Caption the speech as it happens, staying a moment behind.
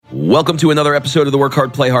Welcome to another episode of the Work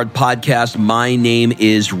Hard, Play Hard podcast. My name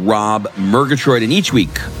is Rob Murgatroyd, and each week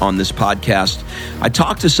on this podcast, I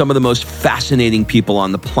talk to some of the most fascinating people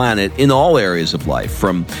on the planet in all areas of life,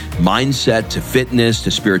 from mindset to fitness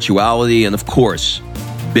to spirituality and, of course,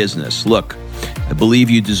 business. Look, I believe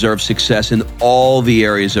you deserve success in all the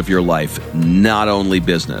areas of your life, not only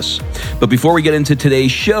business. But before we get into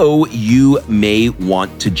today's show, you may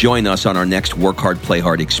want to join us on our next Work Hard, Play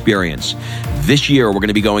Hard experience. This year, we're going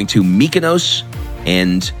to be going to Mykonos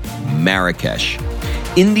and Marrakesh.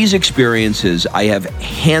 In these experiences, I have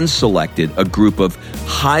hand-selected a group of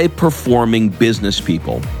high-performing business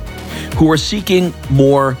people who are seeking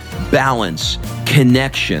more balance,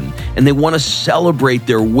 connection, and they want to celebrate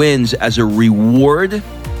their wins as a reward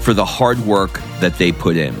for the hard work that they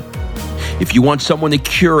put in. If you want someone to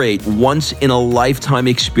curate once-in-a-lifetime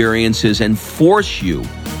experiences and force you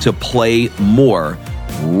to play more,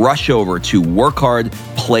 rush over to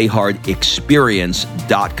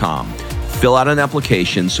workhardplayhardexperience.com. Fill out an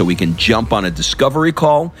application so we can jump on a discovery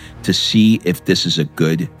call to see if this is a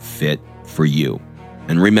good fit for you.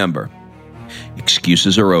 And remember,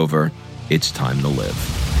 excuses are over. It's time to live.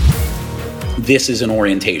 This is an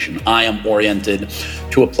orientation. I am oriented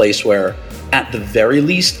to a place where, at the very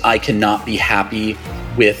least, I cannot be happy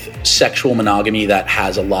with sexual monogamy that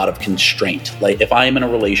has a lot of constraint. Like, if I am in a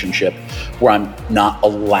relationship where I'm not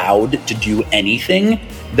allowed to do anything,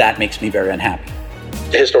 that makes me very unhappy.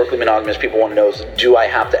 Historically monogamous people want to know, do I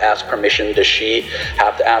have to ask permission? Does she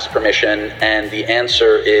have to ask permission? And the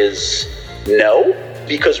answer is no,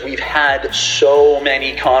 because we've had so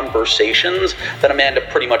many conversations that Amanda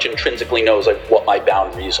pretty much intrinsically knows like what my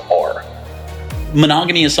boundaries are.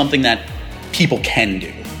 Monogamy is something that people can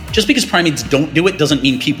do. Just because primates don't do it doesn't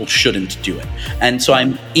mean people shouldn't do it. And so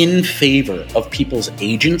I'm in favor of people's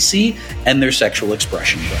agency and their sexual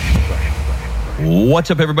expression.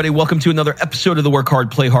 What's up, everybody? Welcome to another episode of the Work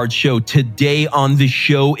Hard, Play Hard show. Today on the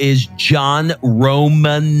show is John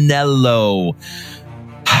Romaniello.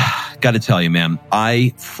 Got to tell you, man,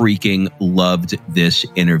 I freaking loved this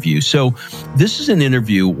interview. So this is an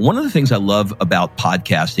interview. One of the things I love about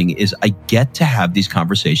podcasting is I get to have these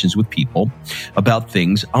conversations with people about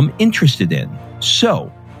things I'm interested in.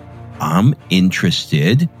 So I'm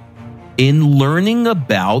interested in learning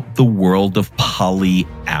about the world of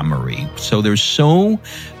polyamory. So there's so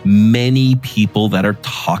many people that are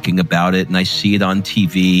talking about it, and I see it on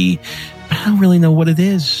TV. I don't really know what it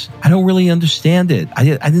is. I don't really understand it. I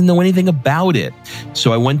didn't know anything about it.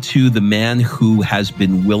 So I went to the man who has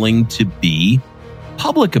been willing to be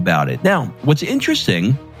public about it. Now, what's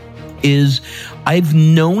interesting is I've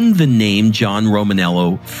known the name John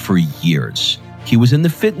Romaniello for years. He was in the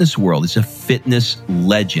fitness world. He's a fitness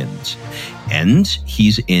legend. And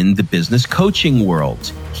he's in the business coaching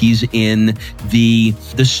world. He's in the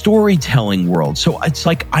storytelling world. So it's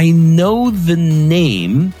like I know the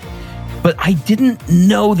name, but I didn't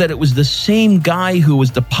know that it was the same guy who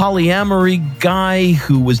was the polyamory guy,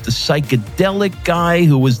 who was the psychedelic guy,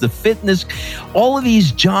 who was the fitness. All of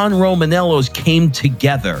these John Romaniellos came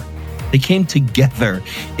together. They came together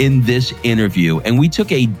in this interview, and we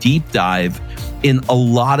took a deep dive in a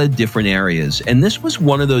lot of different areas. And this was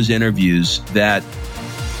one of those interviews that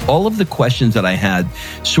all of the questions that I had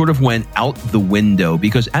sort of went out the window,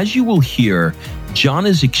 because as you will hear, John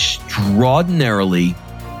is extraordinarily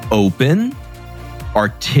open,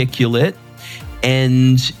 articulate,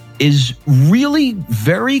 and is really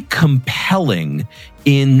very compelling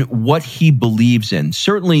in what he believes in.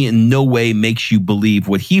 Certainly in no way makes you believe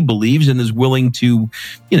what he believes and is willing to,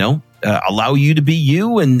 allow you to be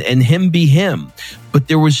you and him be him. But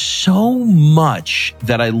there was so much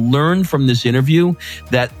that I learned from this interview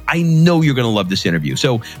that I know you're going to love this interview.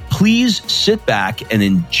 So please sit back and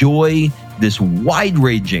enjoy this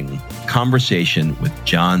wide-ranging conversation with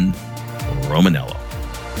John Romaniello.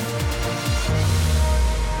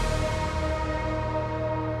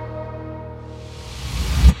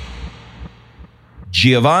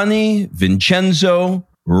 Giovanni Vincenzo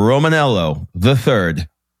Romaniello III.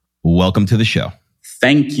 Welcome to the show.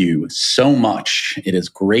 Thank you so much. It is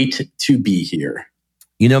great to be here.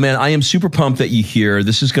 You know, man, I am super pumped that you're here.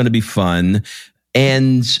 This is going to be fun.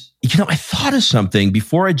 And, I thought of something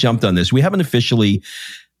before I jumped on this. We haven't officially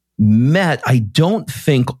met, I don't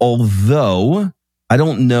think, although I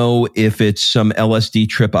don't know if it's some LSD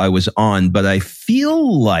trip I was on, but I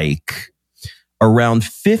feel like around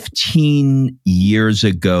 15 years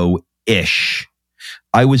ago-ish,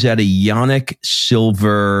 I was at a Yannick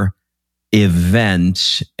Silver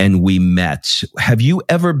event and we met. Have you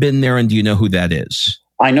ever been there, and do you know who that is?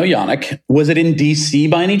 I know Yannick. Was it in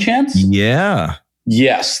DC by any chance? Yeah.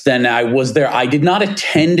 Yes, then I was there. I did not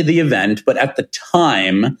attend the event, but at the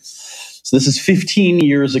time, so this is 15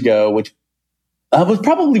 years ago, which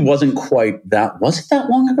wasn't quite that. Was it that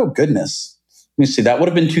long ago? Goodness. Let me see. That would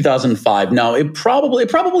have been 2005. No, it probably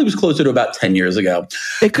was closer to about 10 years ago.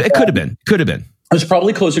 It could have been. It was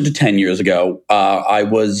probably closer to 10 years ago. I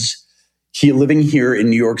was living here in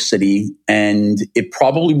New York City, and it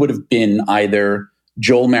probably would have been either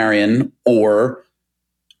Joel Marion or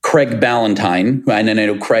Craig Ballantyne, and I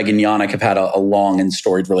know Craig and Yannick have had a long and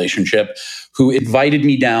storied relationship, who invited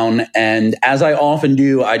me down. And as I often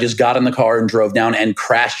do, I just got in the car and drove down and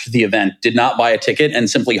crashed the event, did not buy a ticket, and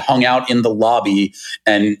simply hung out in the lobby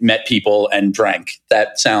and met people and drank.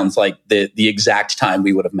 That sounds like the exact time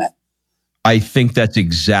we would have met. I think that's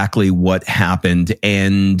exactly what happened.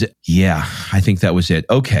 And yeah, I think that was it.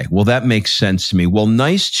 Okay. Well, that makes sense to me. Well,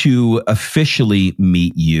 nice to officially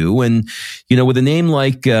meet you. And, with a name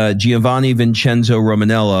like Giovanni Vincenzo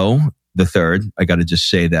Romaniello III, I got to just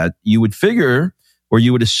say that, you would figure, or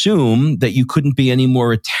you would assume, that you couldn't be any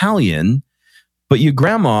more Italian. But your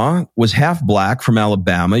grandma was half black from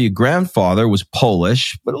Alabama. Your grandfather was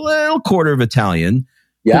Polish, but a little quarter of Italian.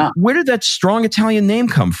 Yeah. Where did that strong Italian name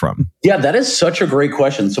come from? Yeah, that is such a great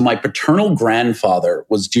question. So my paternal grandfather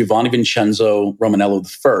was Giovanni Vincenzo Romaniello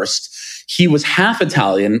I. He was half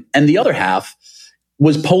Italian, and the other half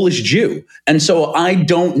was Polish Jew. And so I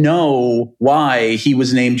don't know why he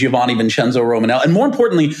was named Giovanni Vincenzo Romaniello. And more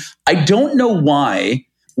importantly, I don't know why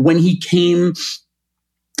when he came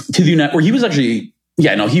to the United, where he was actually,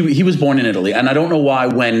 he was born in Italy. And I don't know why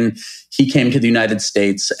when he came to the United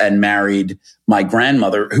States and married my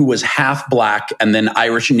grandmother, who was half black and then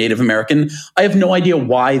Irish and Native American, I have no idea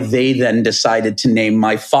why they then decided to name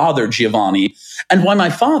my father Giovanni, and why my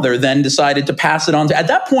father then decided to pass it on to, at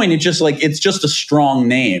that point, it's just a strong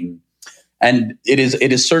name. And it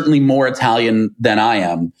is certainly more Italian than I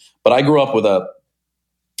am. But I grew up with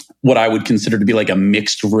what I would consider to be like a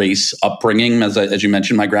mixed race upbringing. As you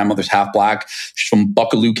mentioned, my grandmother's half black. She's from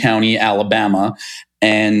Buccaloo County, Alabama.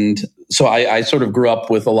 And so I sort of grew up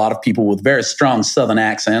with a lot of people with very strong Southern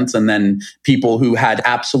accents, and then people who had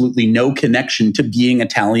absolutely no connection to being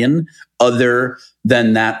Italian other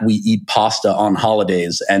than that we eat pasta on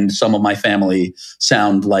holidays. And some of my family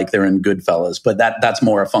sound like they're in Goodfellas, but that's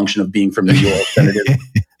more a function of being from New York than it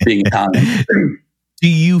is being Italian. Do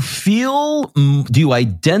you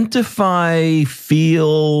identify,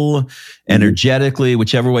 feel energetically,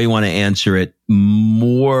 whichever way you want to answer it,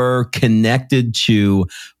 more connected to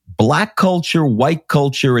Black culture, white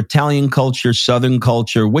culture, Italian culture, Southern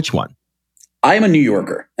culture? Which one? I am a New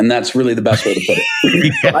Yorker, and that's really the best way to put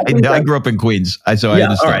it. I grew up in Queens, so I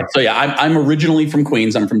understand. All right. So I'm originally from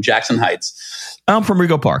Queens. I'm from Jackson Heights. I'm from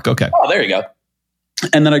Rego Park. Okay. Oh, there you go.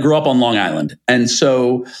 And then I grew up on Long Island. And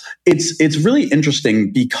so it's really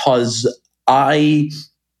interesting because I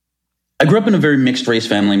grew up in a very mixed race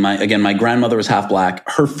family. My grandmother was half black.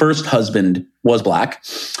 Her first husband was black.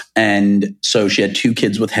 And so she had 2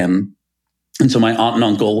 kids with him. And so my aunt and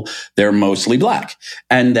uncle, they're mostly black.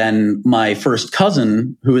 And then my first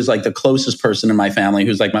cousin, who is like the closest person in my family,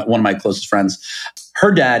 who's like one of my closest friends,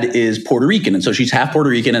 her dad is Puerto Rican. And so she's half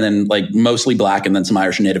Puerto Rican and then like mostly black and then some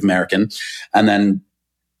Irish and Native American. And then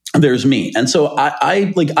there's me. And so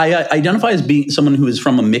I identify as being someone who is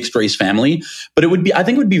from a mixed race family, but I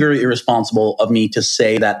think it would be very irresponsible of me to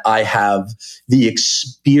say that I have the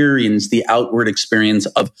outward experience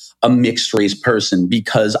of a mixed race person,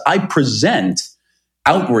 because I present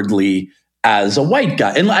outwardly as a white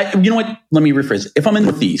guy. And you know what? Let me rephrase it. If I'm in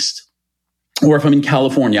the Northeast, or if I'm in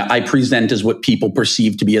California, I present as what people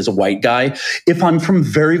perceive to be as a white guy. If I'm from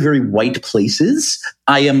very, very white places,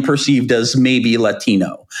 I am perceived as maybe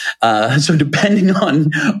Latino. So depending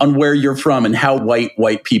on where you're from and how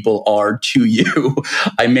white people are to you,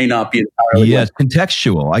 I may not be entirely. Yeah, it's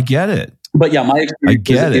contextual. I get it. But yeah, my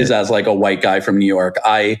experience is as like a white guy from New York.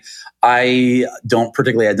 I don't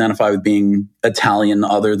particularly identify with being Italian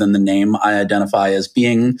other than the name. I identify as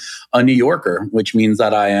being a New Yorker, which means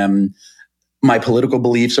that my political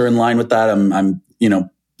beliefs are in line with that. I'm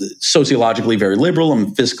sociologically very liberal.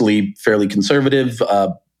 I'm fiscally fairly conservative,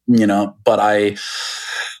 but I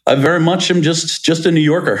very much am just a New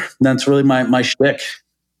Yorker. That's really my shtick.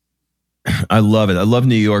 I love it. I love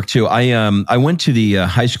New York too. I went to the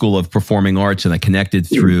High School of Performing Arts, and I connected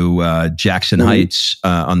through Jackson Heights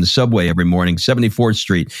on the subway every morning, 74th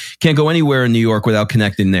Street. Can't go anywhere in New York without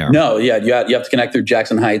connecting there. No, yeah, you have to connect through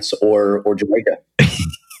Jackson Heights or Jamaica.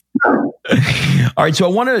 All right. So I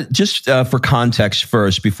want to just for context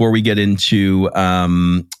first, before we get into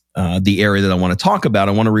the area that I want to talk about.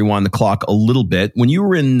 I want to rewind the clock a little bit. When you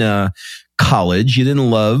were in college, you didn't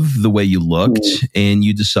love the way you looked, and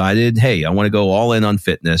you decided, hey, I want to go all in on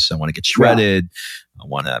fitness. I want to get shredded. I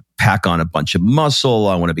want to pack on a bunch of muscle.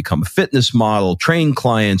 I want to become a fitness model, train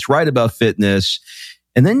clients, write about fitness.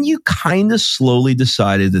 And then you kind of slowly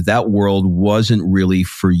decided that that world wasn't really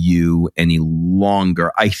for you any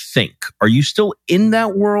longer, I think. Are you still in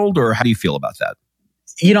that world, or how do you feel about that?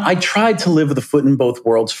 You know, I tried to live with a foot in both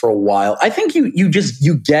worlds for a while. I think you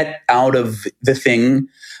get out of the thing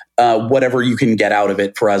whatever you can get out of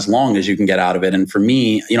it for as long as you can get out of it. And for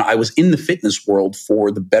me, you know, I was in the fitness world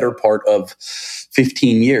for the better part of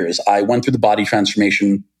 15 years. I went through the body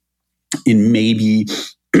transformation in maybe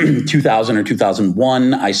 2000 or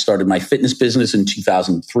 2001. I started my fitness business in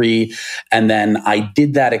 2003. And then I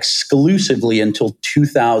did that exclusively until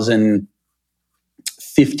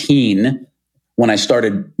 2015, when I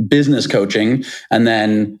started business coaching. And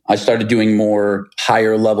then I started doing more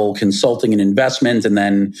higher level consulting and investment. And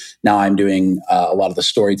then now I'm doing a lot of the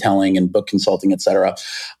storytelling and book consulting, et cetera.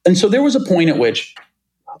 And so there was a point at which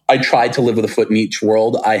I tried to live with a foot in each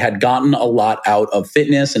world. I had gotten a lot out of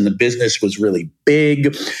fitness, and the business was really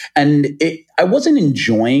big, and I wasn't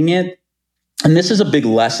enjoying it. And this is a big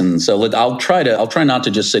lesson. So I'll try not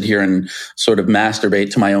to just sit here and sort of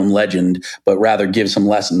masturbate to my own legend, but rather give some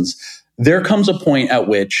lessons. There comes a point at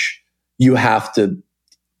which you have to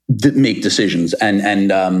make decisions.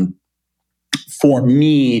 And for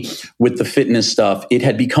me, with the fitness stuff, it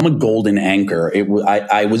had become a golden anchor.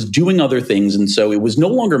 I was doing other things. And so it was no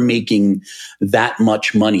longer making that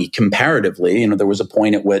much money comparatively. You know, there was a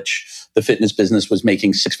point at which the fitness business was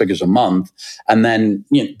making 6 figures a month. And then,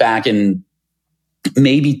 you know, back in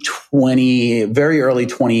maybe very early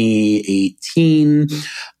 2018,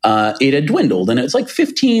 it had dwindled, and it's like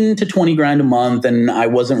 15 to 20 grand a month. And I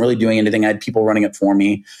wasn't really doing anything. I had people running it for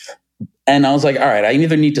me. And I was like, all right, I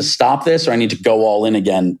either need to stop this or I need to go all in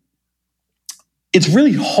again. It's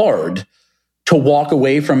really hard to walk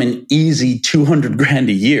away from an easy 200 grand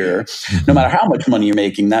a year, no matter how much money you're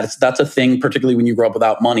making. That's a thing, particularly when you grow up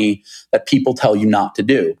without money, that people tell you not to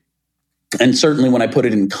do. And certainly when I put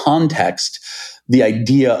it in context, the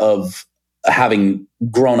idea of having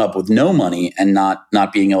grown up with no money and not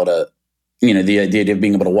being able to, you know, the idea of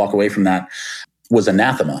being able to walk away from that was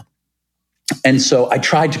anathema. And so I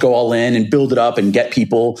tried to go all in and build it up and get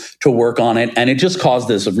people to work on it. And it just caused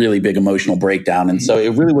this a really big emotional breakdown. And so it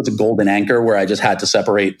really was a golden anchor where I just had to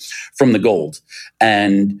separate from the gold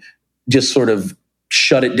and just sort of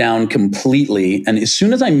shut it down completely. And as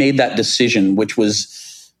soon as I made that decision, which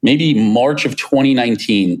was maybe March of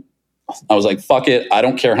 2019, I was like, fuck it. I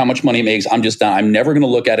don't care how much money it makes. I'm just done. I'm never going to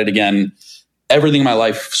look at it again. Everything in my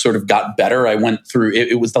life sort of got better. I went through,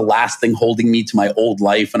 it was the last thing holding me to my old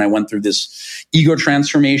life. And I went through this ego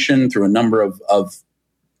transformation through a number of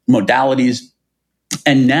modalities.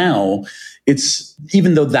 And now it's,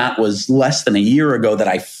 even though that was less than a year ago that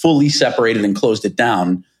I fully separated and closed it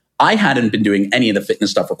down, I hadn't been doing any of the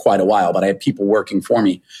fitness stuff for quite a while, but I had people working for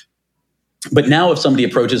me. But now if somebody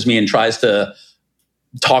approaches me and tries to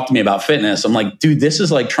talk to me about fitness, I'm like, dude, this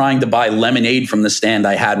is like trying to buy lemonade from the stand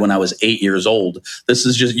I had when I was 8 years old. This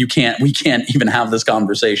is just, we can't even have this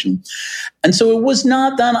conversation. And so it was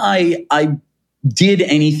not that I did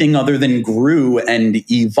anything other than grew and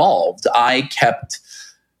evolved. I kept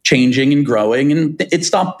changing and growing, and it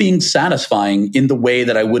stopped being satisfying in the way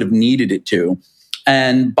that I would have needed it to.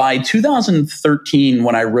 And by 2013,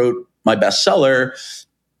 when I wrote my bestseller,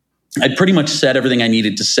 I'd pretty much said everything I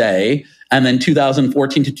needed to say. And then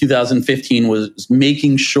 2014 to 2015 was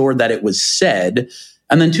making sure that it was said.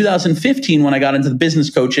 And then 2015, when I got into the business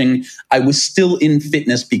coaching, I was still in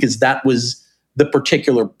fitness because that was the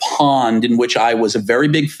particular pond in which I was a very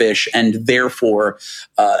big fish, and therefore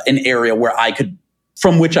an area where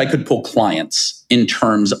from which I could pull clients in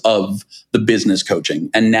terms of the business coaching.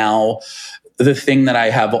 And now the thing that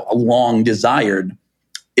I have long desired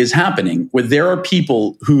is happening, where there are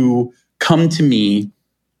people who come to me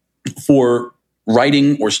for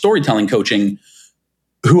writing or storytelling coaching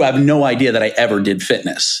who have no idea that I ever did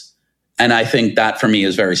fitness. And I think that for me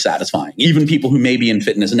is very satisfying. Even people who may be in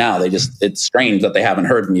fitness now, it's strange that they haven't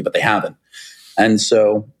heard of me, but they haven't. And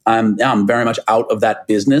so I'm very much out of that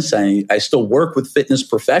business. I still work with fitness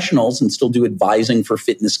professionals and still do advising for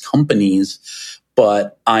fitness companies,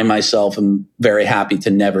 but I myself am very happy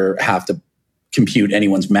to never have to compute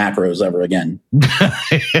anyone's macros ever again.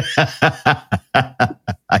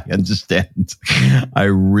 I understand. I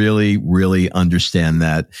really, really understand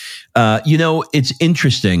that. It's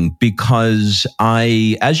interesting because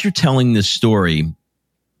as you're telling this story,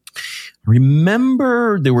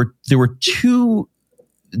 remember there were two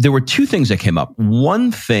there were two things that came up.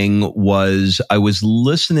 One thing was I was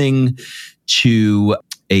listening to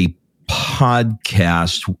a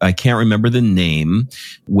podcast. I can't remember the name,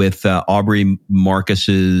 with Aubrey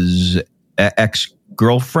Marcus's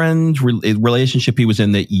ex-girlfriend relationship he was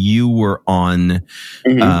in that you were on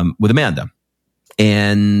with Amanda.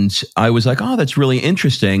 And I was like, oh, that's really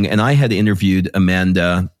interesting. And I had interviewed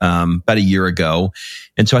Amanda about a year ago.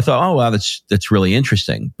 And so I thought, oh, wow, that's really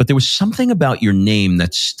interesting. But there was something about your name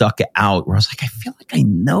that stuck out where I was like, I feel like I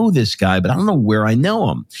know this guy, but I don't know where I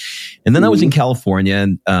know him. And then I was in California,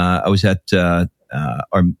 and I was at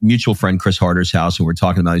our mutual friend Chris Harder's house, and we were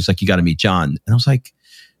talking about it. He's like, you got to meet John. And I was like,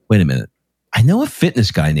 wait a minute. I know a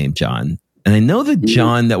fitness guy named John. And I know the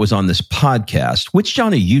John that was on this podcast. Which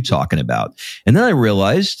John are you talking about? And then I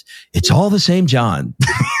realized it's all the same John.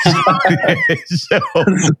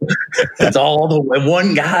 It's all the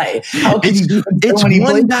one guy. How can you do it's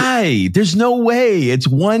one guy. There's no way. It's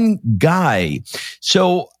one guy.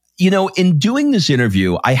 So, in doing this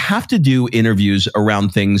interview, I have to do interviews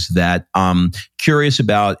around things that I'm curious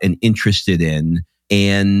about and interested in.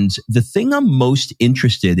 And the thing I'm most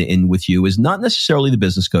interested in with you is not necessarily the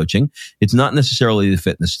business coaching. It's not necessarily the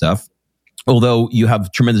fitness stuff, although you have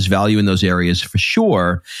tremendous value in those areas for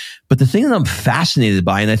sure. But the thing that I'm fascinated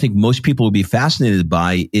by, and I think most people will be fascinated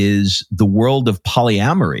by, is the world of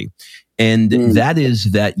polyamory. And that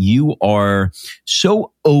is that you are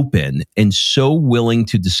so open and so willing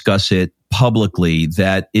to discuss it publicly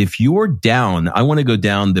that if you're down, I want to go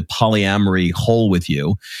down the polyamory hole with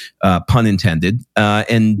you, pun intended,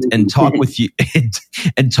 and talk with you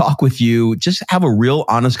and talk with you. Just have a real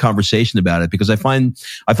honest conversation about it, because I find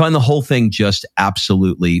the whole thing just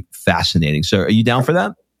absolutely fascinating. So, are you down for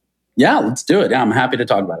that? Yeah, let's do it. Yeah, I'm happy to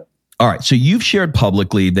talk about it. All right. So you've shared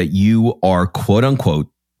publicly that you are quote unquote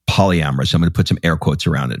polyamorous. I'm going to put some air quotes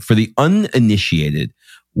around it. For the uninitiated,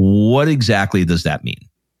 what exactly does that mean?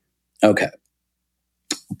 Okay.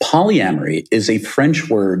 Polyamory is a French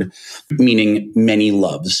word meaning many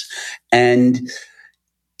loves. And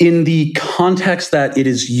in the context that it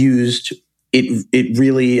is used, it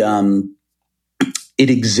really it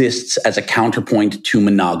exists as a counterpoint to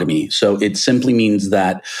monogamy. So it simply means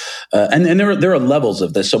that, and there are levels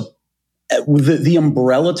of this. So the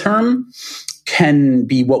umbrella term can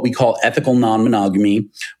be what we call ethical non-monogamy,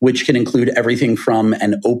 which can include everything from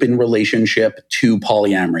an open relationship to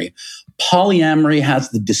polyamory. Polyamory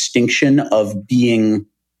has the distinction of being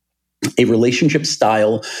a relationship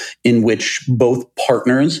style in which both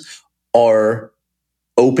partners are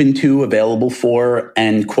open to, available for,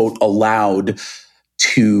 and, quote, allowed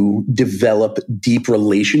to develop deep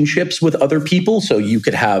relationships with other people. So you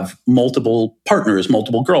could have multiple partners,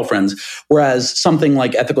 multiple girlfriends, whereas something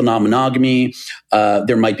like ethical non-monogamy,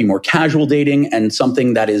 there might be more casual dating, and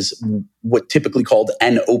something that is what typically called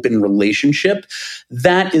an open relationship.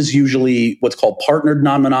 That is usually what's called partnered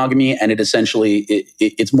non-monogamy, and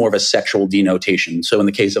it's more of a sexual denotation. So in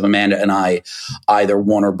the case of Amanda and I, either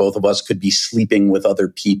one or both of us could be sleeping with other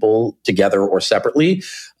people together or separately,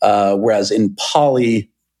 whereas in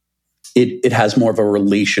poly, it has more of a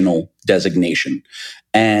relational designation.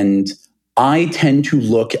 And I tend to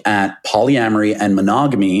look at polyamory and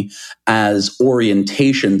monogamy as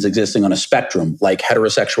orientations existing on a spectrum, like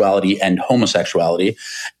heterosexuality and homosexuality.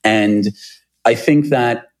 And I think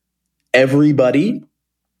that everybody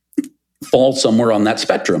falls somewhere on that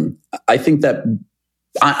spectrum. I think that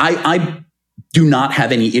I do not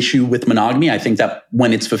have any issue with monogamy. I think that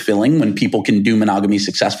when it's fulfilling, when people can do monogamy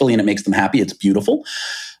successfully and it makes them happy, it's beautiful.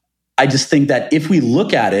 I just think that if we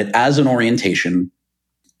look at it as an orientation,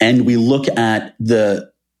 and we look at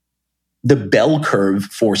the bell curve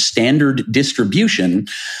for standard distribution,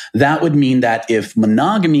 that would mean that if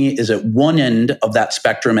monogamy is at one end of that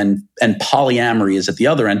spectrum and polyamory is at the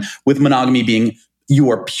other end, with monogamy being you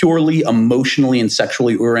are purely emotionally and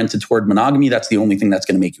sexually oriented toward monogamy, that's the only thing that's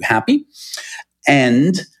going to make you happy.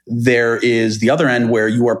 And there is the other end where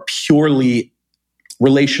you are purely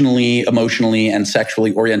relationally, emotionally, and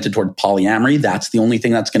sexually oriented toward polyamory. That's the only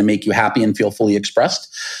thing that's going to make you happy and feel fully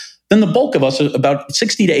expressed. Then the bulk of us, about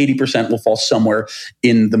 60 to 80%, will fall somewhere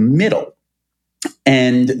in the middle.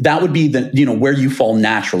 And that would be where you fall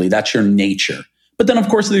naturally. That's your nature. But then, of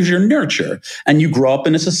course, there's your nurture. And you grow up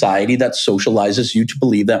in a society that socializes you to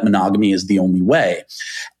believe that monogamy is the only way.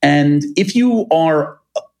 And if you are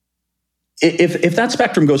If that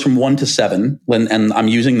spectrum goes from 1 to 7, and I'm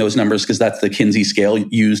using those numbers because that's the Kinsey scale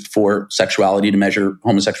used for sexuality to measure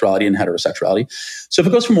homosexuality and heterosexuality. So if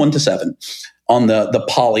it goes from 1 to 7 on the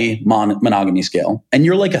poly monogamy scale, and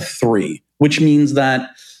you're like a 3, which means that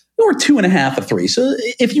you're 2.5 a 3. So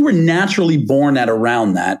if you were naturally born at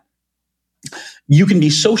around that, you can be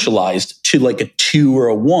socialized to like a 2 or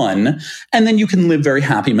a 1, and then you can live very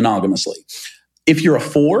happy monogamously. If you're a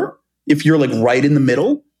 4, if you're like right in the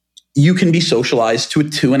middle, you can be socialized to a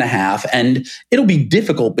 2.5, and it'll be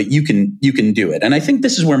difficult, but you can do it. And I think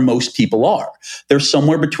this is where most people are. They're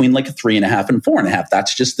somewhere between like a 3.5 and 4.5.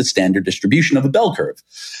 That's just the standard distribution of a bell curve.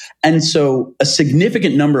 And so a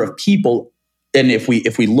significant number of people, and if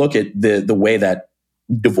we look at the way that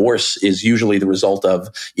divorce is usually the result of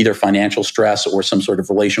either financial stress or some sort of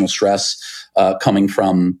relational stress coming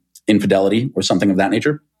from infidelity or something of that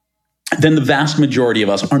nature, then the vast majority of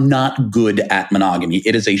us are not good at monogamy.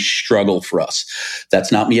 It is a struggle for us.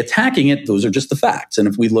 That's not me attacking it. Those are just the facts. And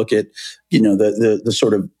if we look at, the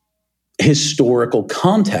sort of historical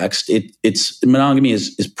context, it's monogamy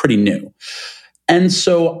is pretty new. And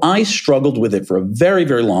so I struggled with it for a very,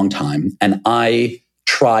 very long time. And I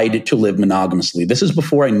tried to live monogamously. This is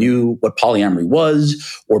before I knew what polyamory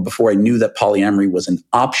was, or before I knew that polyamory was an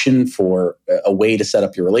option for a way to set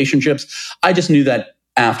up your relationships. I just knew that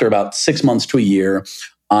after about 6 months to a year,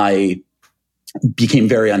 I became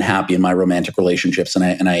very unhappy in my romantic relationships.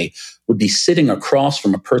 And I would be sitting across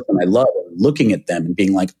from a person I love, looking at them and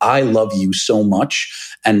being like, I love you so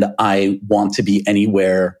much, and I want to be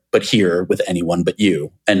anywhere but here with anyone but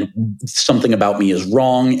you. And something about me is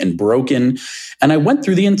wrong and broken. And I went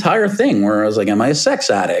through the entire thing where I was like, am I a sex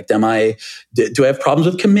addict? Do I have problems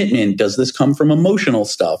with commitment? Does this come from emotional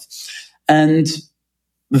stuff? And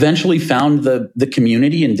eventually found the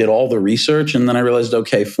community and did all the research. And then I realized,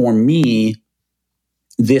 okay, for me,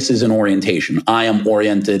 this is an orientation. I am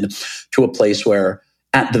oriented to a place where,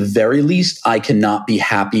 at the very least, I cannot be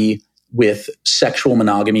happy with sexual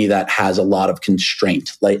monogamy that has a lot of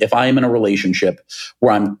constraint. Like if I am in a relationship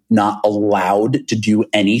where I'm not allowed to do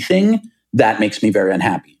anything, that makes me very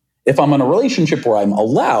unhappy. If I'm in a relationship where I'm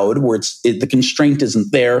allowed, where the constraint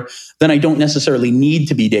isn't there, then I don't necessarily need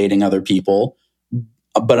to be dating other people,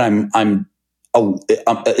 but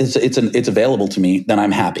it's available to me, then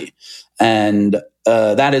I'm happy. And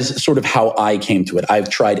that is sort of how I came to it. I've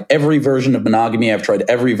tried every version of monogamy. I've tried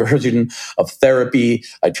every version of therapy.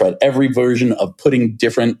 I tried every version of putting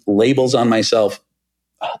different labels on myself.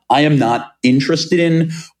 I am not interested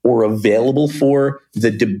in or available for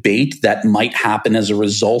the debate that might happen as a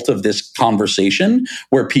result of this conversation,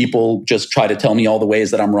 where people just try to tell me all the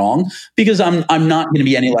ways that I'm wrong, because I'm not going to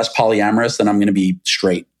be any less polyamorous than I'm going to be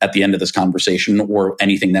straight at the end of this conversation, or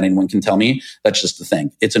anything that anyone can tell me. That's just the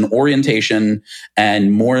thing. It's an orientation,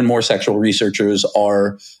 and more sexual researchers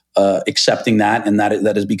are accepting that, and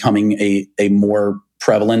that is becoming a more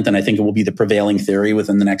prevalent, and I think it will be the prevailing theory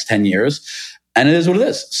within the next 10 years. And it is what it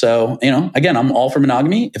is. So, again, I'm all for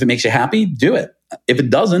monogamy. If it makes you happy, do it. If it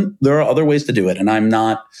doesn't, there are other ways to do it. And I'm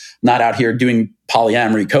not out here doing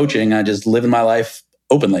polyamory coaching. I just live in my life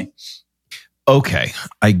openly. Okay,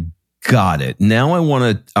 I got it. Now I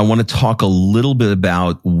want to talk a little bit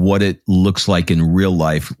about what it looks like in real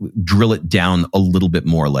life. Drill it down a little bit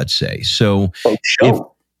more, let's say. So,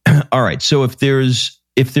 all right. So if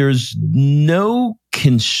there's no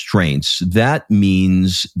constraints, that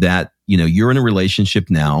means that you're in a relationship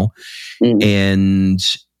now. Mm. And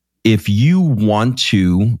if you want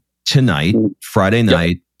to tonight, Friday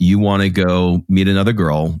night, you want to go meet another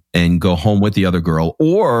girl and go home with the other girl,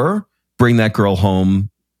 or bring that girl home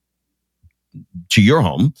to your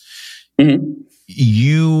home,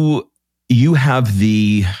 you have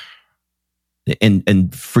the,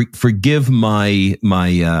 and forgive my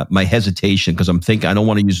hesitation, because I'm thinking I don't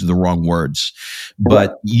want to use the wrong words,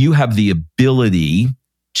 but you have the ability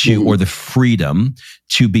to, or the freedom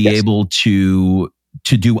to be able to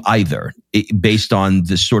do either, based on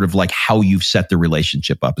the sort of like how you've set the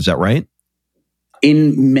relationship up. Is that right?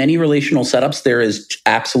 In many relational setups, there is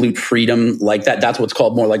absolute freedom like that. That's what's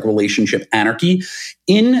called more like relationship anarchy.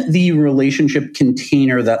 In the relationship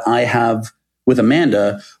container that I have with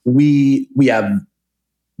Amanda, we have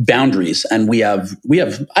boundaries, and we have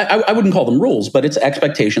I wouldn't call them rules, but it's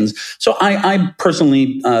expectations. So I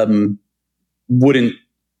personally wouldn't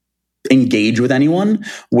engage with anyone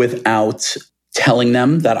without telling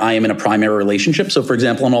them that I am in a primary relationship. So for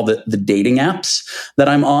example, on all the dating apps that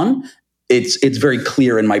I'm on, it's very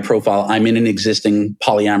clear in my profile, I'm in an existing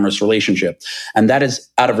polyamorous relationship. And that is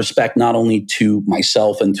out of respect, not only to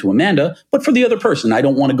myself and to Amanda, but for the other person. I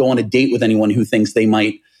don't want to go on a date with anyone who thinks they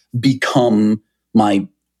might become my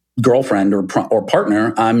girlfriend or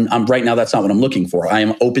partner. I'm right now, that's not what I'm looking for. I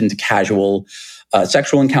am open to casual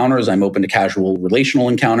sexual encounters. I'm open to casual relational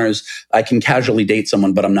encounters. I can casually date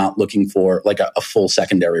someone, but I'm not looking for like a full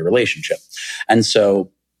secondary relationship. And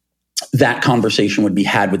so that conversation would be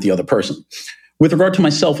had with the other person. With regard to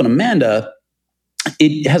myself and Amanda,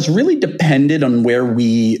 it has really depended on where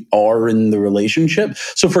we are in the relationship.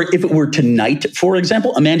 So if it were tonight, for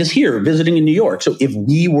example, Amanda's here visiting in New York. So if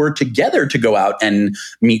we were together to go out and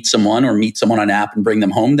meet someone or meet someone on an app and bring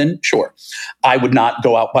them home, then sure. I would not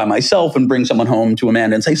go out by myself and bring someone home to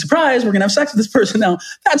Amanda and say, surprise, we're going to have sex with this person now.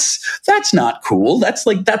 That's not cool. That's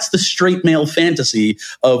the straight male fantasy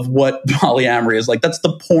of what polyamory is like. That's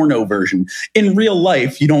the porno version. In real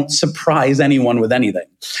life, you don't surprise anyone with anything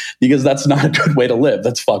because that's not a good way to live.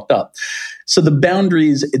 That's fucked up. So the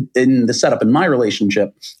boundaries in the setup in my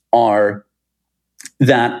relationship are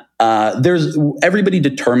that everybody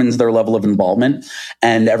determines their level of involvement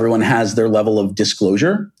and everyone has their level of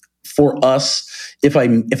disclosure. For us, if I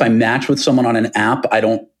match with someone on an app, I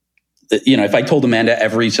don't, if I told Amanda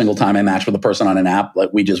every single time I match with a person on an app, like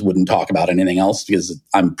we just wouldn't talk about anything else because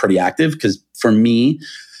I'm pretty active. Because for me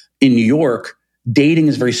in New York, dating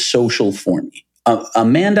is very social for me.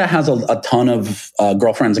 Amanda has a ton of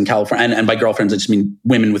girlfriends in California, and by girlfriends I just mean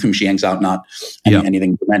women with whom she hangs out, not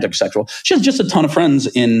anything romantic or sexual. She has just a ton of friends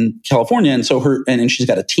in California, and so and she's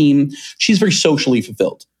got a team. She's very socially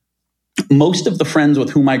fulfilled. Most of the friends with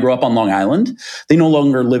whom I grew up on Long Island, they no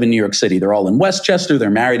longer live in New York City. They're all in Westchester. They're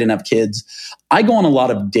married and have kids. I go on a lot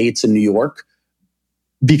of dates in New York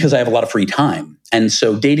because I have a lot of free time, and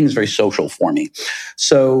so dating is very social for me.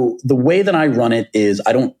 So the way that I run it is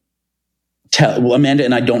I don't. Amanda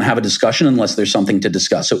and I don't have a discussion unless there's something to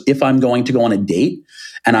discuss. So if I'm going to go on a date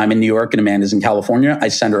and I'm in New York and Amanda's in California, I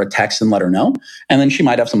send her a text and let her know. And then she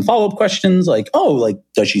might have some follow-up questions like,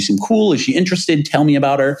 does she seem cool? Is she interested? Tell me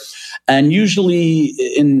about her. And usually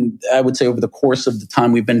I would say over the course of the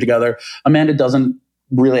time we've been together, Amanda doesn't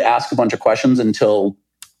really ask a bunch of questions until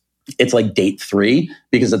it's like date 3,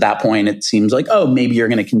 because at that point it seems like, maybe you're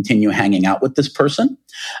going to continue hanging out with this person.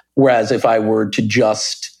 Whereas if I were to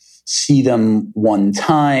just see them one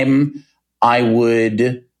time, I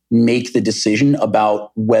would make the decision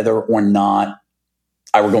about whether or not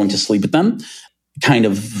I were going to sleep with them kind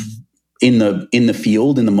of in the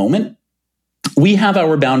field, in the moment. We have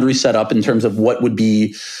our boundaries set up in terms of what would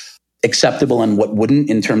be acceptable and what wouldn't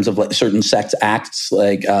in terms of like certain sex acts.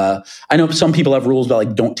 Like, I know some people have rules about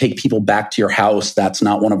like, don't take people back to your house. That's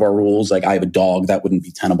not one of our rules. Like I have a dog, that wouldn't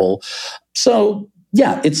be tenable. So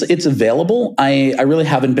yeah, it's available. I really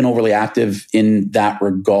haven't been overly active in that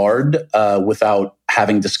regard without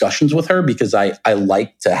having discussions with her because I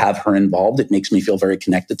like to have her involved. It makes me feel very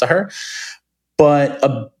connected to her.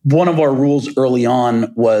 But one of our rules early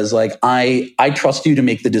on was like, I trust you to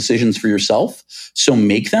make the decisions for yourself, so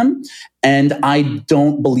make them. And I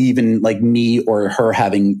don't believe in like me or her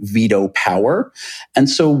having veto power. And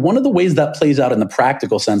so one of the ways that plays out in the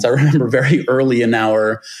practical sense, I remember very early in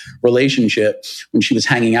our relationship when she was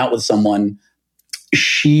hanging out with someone,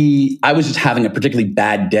 I was just having a particularly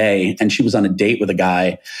bad day and she was on a date with a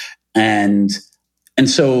guy. And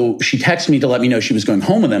so she texted me to let me know she was going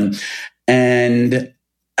home with him. And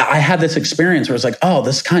I had this experience where I was like,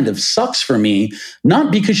 this kind of sucks for me.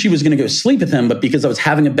 Not because she was going to go sleep with him, but because I was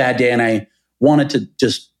having a bad day and I wanted to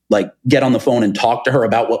just like get on the phone and talk to her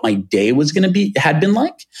about what my day was going to had been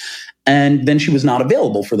like. And then she was not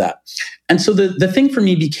available for that. And so the thing for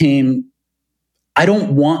me became, I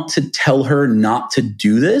don't want to tell her not to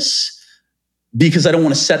do this because I don't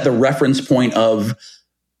want to set the reference point of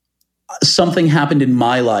something happened in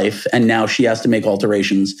my life and now she has to make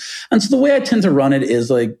alterations. And so the way I tend to run it is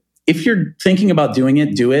like, if you're thinking about doing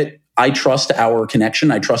it, do it. I trust our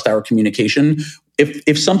connection. I trust our communication.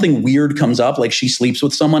 If something weird comes up, like she sleeps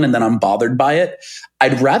with someone and then I'm bothered by it,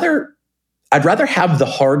 I'd rather have the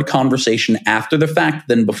hard conversation after the fact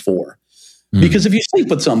than before. Because if you sleep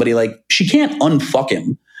with somebody, like she can't unfuck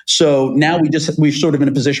him. So now we're sort of in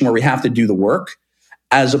a position where we have to do the work,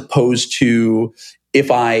 as opposed to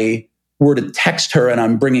if I were to text her and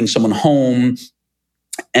I'm bringing someone home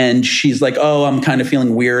and she's like, I'm kind of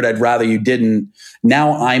feeling weird, I'd rather you didn't.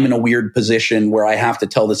 Now I'm in a weird position where I have to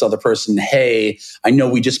tell this other person, hey, I know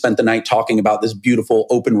we just spent the night talking about this beautiful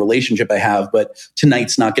open relationship I have, but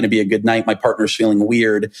tonight's not going to be a good night. My partner's feeling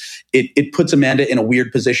weird. It puts Amanda in a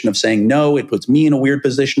weird position of saying no. It puts me in a weird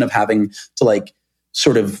position of having to like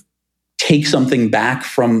sort of take something back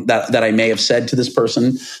from that I may have said to this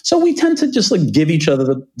person. So we tend to just like give each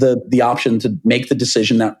other the option to make the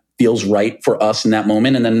decision that feels right for us in that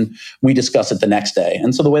moment. And then we discuss it the next day.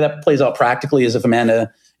 And so the way that plays out practically is if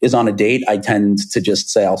Amanda is on a date, I tend to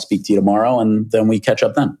just say, I'll speak to you tomorrow. And then we catch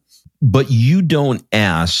up then. But you don't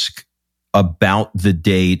ask about the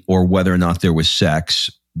date or whether or not there was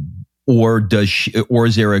sex, or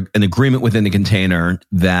is there an agreement within the container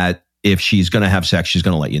that if she's going to have sex, she's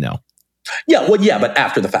going to let you know? Yeah, well, yeah, but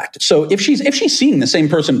after the fact. So if she's seeing the same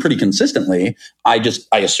person pretty consistently, I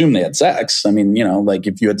assume they had sex. I mean, like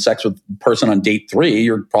if you had sex with a person on date 3,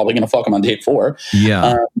 you're probably going to fuck them on date 4.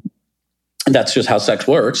 Yeah, that's just how sex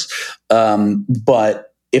works.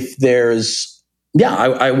 But if there's,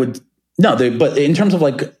 I would. No, but in terms of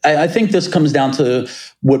like, I think this comes down to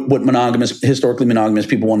what historically monogamous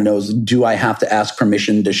people want to know is, do I have to ask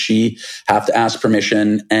permission? Does she have to ask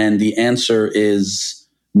permission? And the answer is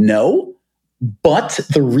no. But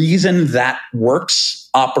the reason that works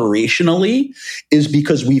operationally is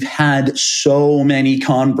because we've had so many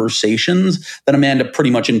conversations that Amanda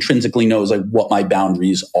pretty much intrinsically knows like what my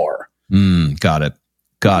boundaries are. Got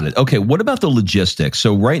it. Okay, what about the logistics?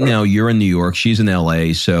 So right now you're in New York, she's in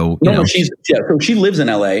LA. So so she lives in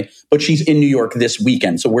LA, but she's in New York this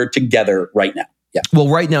weekend. So we're together right now. Yeah. Well,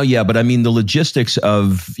 right now, yeah, but I mean the logistics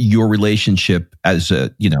of your relationship as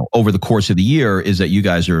over the course of the year is that you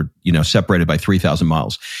guys are separated by 3,000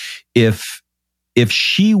 miles. If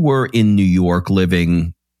she were in New York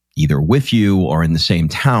living either with you or in the same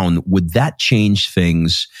town, would that change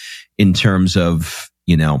things in terms of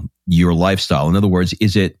your lifestyle? In other words,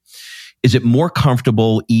 is it more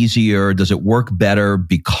comfortable, easier? Does it work better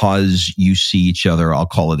because you see each other, I'll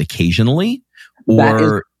call it occasionally?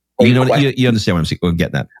 Or, you understand what I'm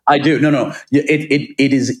getting at? I do. No.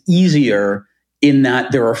 It is easier in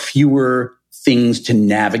that there are fewer things to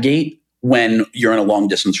navigate when you're in a long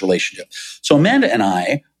distance relationship. So Amanda and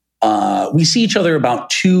I, we see each other about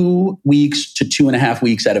 2 weeks to 2.5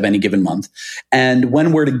 weeks out of any given month. And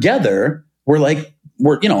when we're together,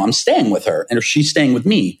 I'm staying with her and she's staying with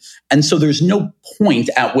me. And so there's no point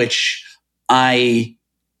at which I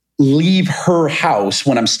leave her house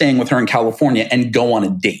when I'm staying with her in California and go on a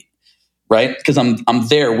date, right? Because I'm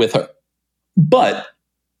there with her. But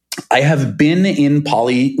I have been in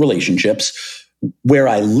poly relationships where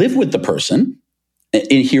I live with the person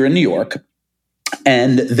here in New York.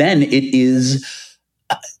 And then it is,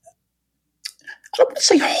 I don't want to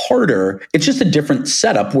say harder. It's just a different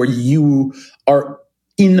setup where you are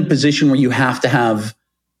in the position where you have to have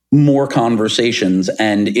more conversations.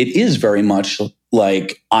 And it is very much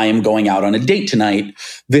like, I am going out on a date tonight.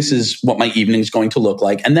 This is what my evening is going to look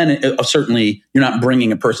like. And then certainly you're not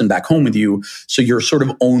bringing a person back home with you. So you're sort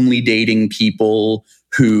of only dating people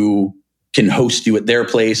who can host you at their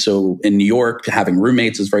place. So in New York, having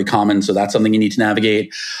roommates is very common. So that's something you need to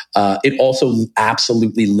navigate. It also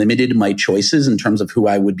absolutely limited my choices in terms of who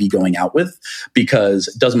I would be going out with, because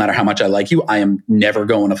it doesn't matter how much I like you. I am never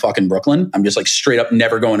going to fucking Brooklyn. I'm just like straight up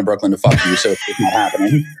never going to Brooklyn to fuck you. So it's not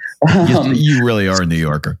happening. You really are a New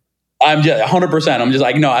Yorker. I'm just 100%. I'm just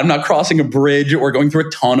like, no, I'm not crossing a bridge or going through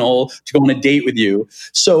a tunnel to go on a date with you.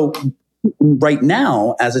 So right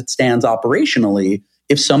now, as it stands operationally,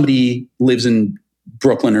 if somebody lives in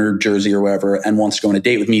Brooklyn or Jersey or wherever and wants to go on a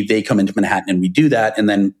date with me, they come into Manhattan and we do that, and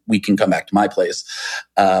then we can come back to my place.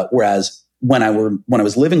 Whereas when I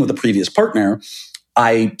was living with a previous partner,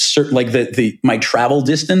 my travel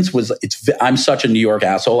distance was, I'm such a New York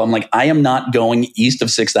asshole. I'm like, I am not going east of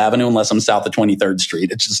 6th Avenue unless I'm south of 23rd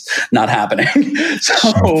Street. It's just not happening.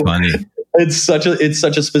 So funny. It's such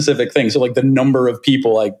a specific thing. So like the number of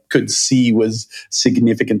people I could see was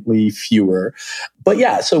significantly fewer. But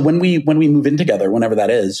yeah, so when we move in together, whenever that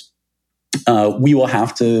is, we will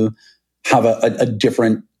have to have a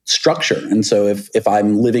different structure. And so if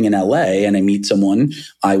I'm living in LA and I meet someone,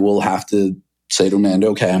 I will have to say to Amanda,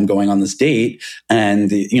 okay, I'm going on this date, and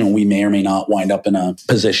we may or may not wind up in a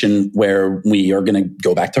position where we are going to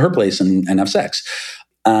go back to her place and have sex.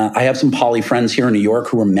 I have some poly friends here in New York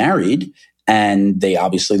who are married, and they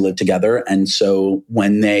obviously live together. And so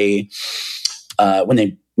when they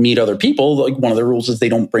meet other people, like one of the rules is they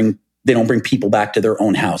don't bring people back to their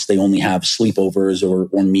own house. They only have sleepovers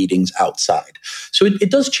or meetings outside. So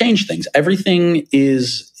it does change things. Everything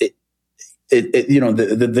is.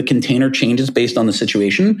 The container changes based on the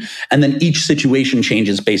situation, and then each situation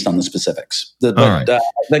changes based on the specifics.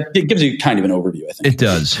 That gives you kind of an overview, I think.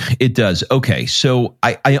 It does. Okay. So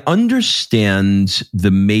I understand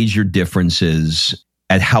the major differences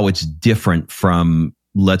at how it's different from,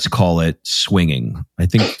 let's call it swinging. I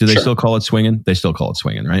think, do they still call it swinging? They still call it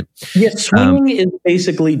swinging, right? Yeah. Swinging is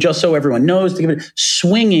basically, just so everyone knows,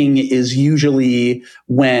 swinging is usually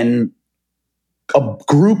when a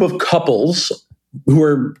group of couples who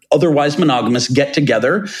are otherwise monogamous get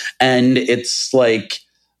together, and it's like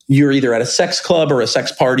you're either at a sex club or a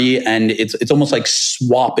sex party, and it's almost like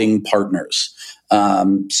swapping partners.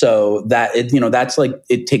 So that that's like,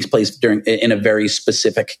 it takes place in a very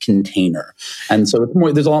specific container, and so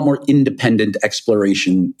there's a lot more independent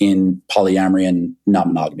exploration in polyamory and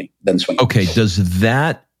non-monogamy than swinging. Okay, does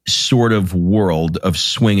that sort of world of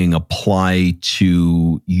swinging apply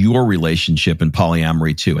to your relationship and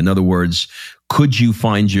polyamory too? In other words, could you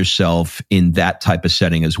find yourself in that type of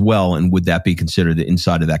setting as well? And would that be considered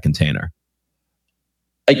inside of that container?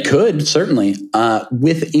 I could, certainly.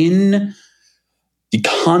 Within the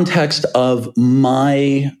context of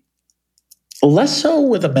my, less so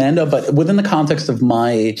with Amanda, but within the context of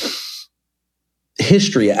my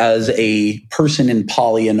history as a person in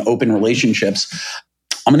poly and open relationships,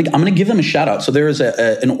 I'm gonna give them a shout out. So there is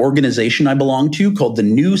an organization I belong to called the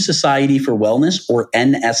New Society for Wellness, or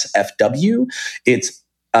NSFW. It's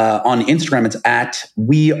on Instagram. It's at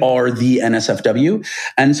We Are the NSFW,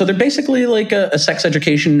 and so they're basically like a sex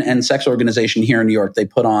education and sex organization here in New York. They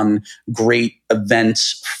put on great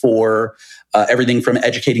events for everything from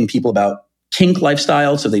educating people about kink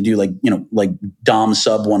lifestyle. So they do like Dom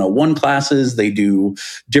Sub 101 classes. They do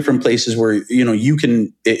different places where, you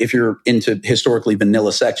can, if you're into historically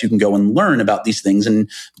vanilla sex, you can go and learn about these things and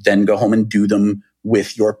then go home and do them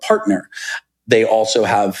with your partner. They also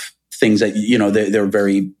have things that, they're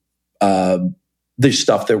very, there's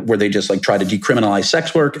stuff where they just like try to decriminalize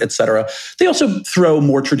sex work, etc. They also throw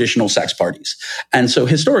more traditional sex parties. And so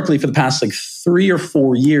historically, for the past like 3 or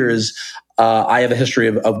 4 years, I have a history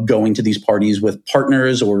of going to these parties with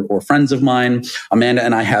partners or friends of mine. Amanda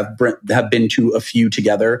and I have been to a few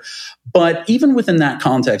together. But even within that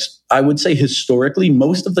context, I would say historically,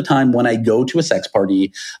 most of the time when I go to a sex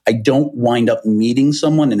party, I don't wind up meeting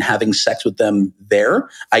someone and having sex with them there.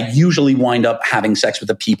 I usually wind up having sex with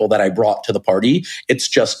the people that I brought to the party. It's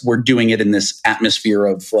just we're doing it in this atmosphere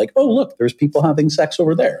of like, oh, look, there's people having sex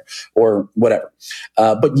over there or whatever.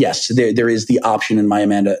 But yes, there is the option in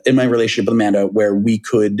my relationship with Amanda where we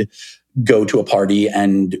could go to a party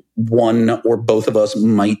and one or both of us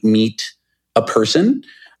might meet a person,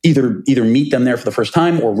 either meet them there for the first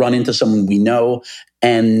time or run into someone we know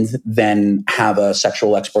and then have a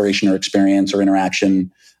sexual exploration or experience or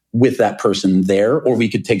interaction with that person there, or we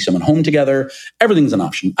could take someone home together. Everything's an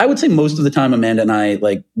option. I would say most of the time, Amanda and I,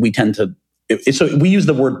 we tend to, so we use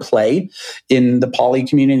the word play in the poly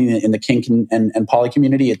community, in the kink and poly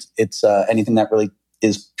community. It's anything that really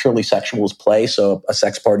is purely sexual is play. So a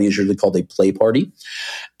sex party is usually called a play party.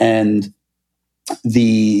 And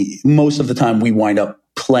most of the time we wind up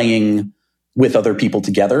playing with other people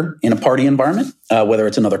together in a party environment, whether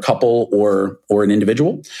it's another couple or an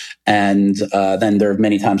individual. And then there are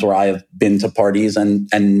many times where I have been to parties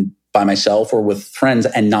and by myself or with friends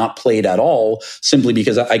and not played at all, simply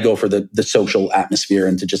because I go for the social atmosphere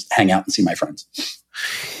and to just hang out and see my friends.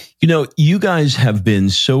 You guys have been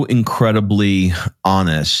so incredibly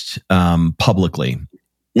honest publicly.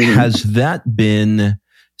 Mm-hmm. Has that been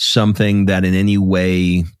something that in any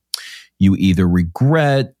way you either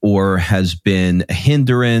regret or has been a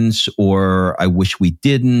hindrance or I wish we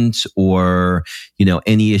didn't, or,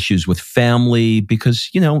 any issues with family?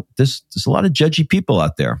 Because, there's a lot of judgy people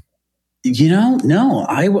out there. No,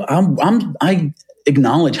 I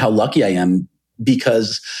acknowledge how lucky I am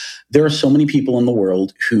because there are so many people in the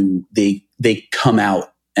world who they come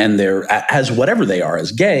out and they're as whatever they are,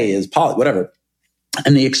 as gay, as poly, whatever.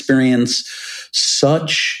 And they experience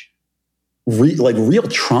such real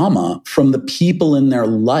trauma from the people in their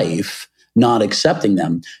life not accepting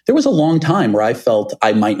them. There was a long time where I felt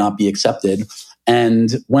I might not be accepted.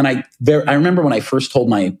 And I remember when I first told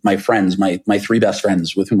my friends, my 3 best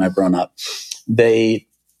friends with whom I've grown up, I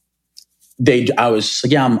was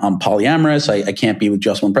like, yeah, I'm polyamorous. I can't be with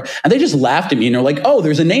just one person. And they just laughed at me and they're like, oh,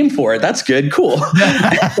 there's a name for it. That's good. Cool. And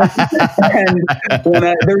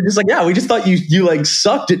they were just like, yeah, we just thought you like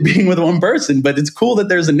sucked at being with one person, but it's cool that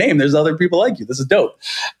there's a name. There's other people like you. This is dope.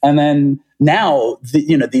 And then now,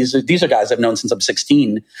 these are guys I've known since I'm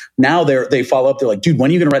 16. Now they follow up. They're like, dude, when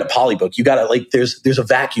are you going to write a poly book? You got to there's a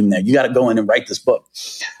vacuum there. You got to go in and write this book.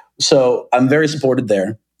 So I'm very supported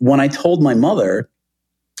there. When I told my mother,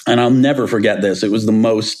 and I'll never forget this, it was the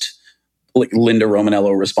most Linda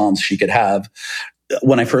Romaniello response she could have.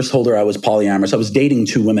 When I first told her I was polyamorous, I was dating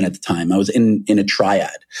 2 women at the time. I was in a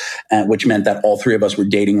triad, which meant that all 3 of us were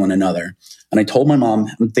dating one another. And I told my mom,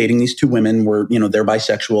 I'm dating these 2 women. They're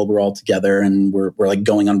bisexual. We're all together and we're like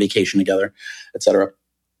going on vacation together, etc.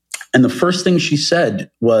 And the first thing she said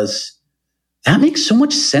was, that makes so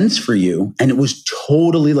much sense for you. And it was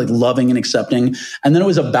totally like loving and accepting. And then it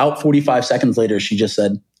was about 45 seconds later, she just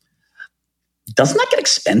said, doesn't that get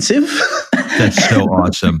expensive? That's so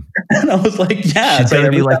awesome. And I was like, yeah. She's going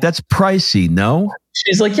to be like, that's pricey, no?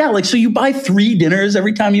 She's like, yeah, so you buy 3 dinners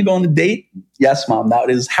every time you go on a date? Yes, Mom,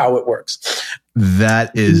 that is how it works.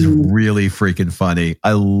 That is really freaking funny.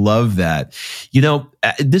 I love that.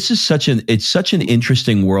 This is such an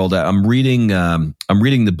interesting world. I'm reading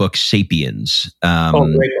the book Sapiens. Great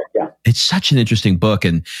book, yeah. It's such an interesting book.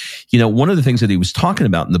 And, one of the things that he was talking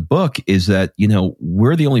about in the book is that,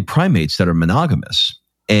 we're the only primates that are monogamous.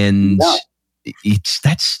 And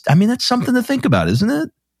that's something to think about, isn't it?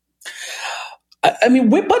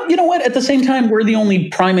 But you know what? At the same time, we're the only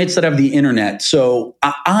primates that have the internet. So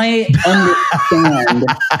I understand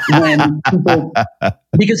when people,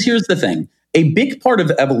 because here's the thing. A big part of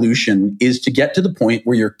evolution is to get to the point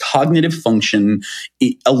where your cognitive function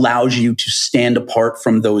allows you to stand apart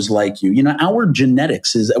from those like you. Our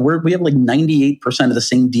genetics is, we have like 98% of the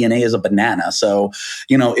same DNA as a banana. So,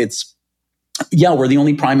 we're the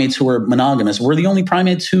only primates who are monogamous. We're the only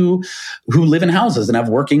primates who live in houses and have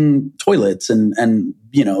working toilets and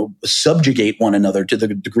subjugate one another to the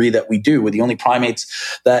degree that we do. We're the only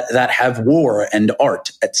primates that have war and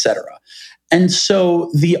art, etc. And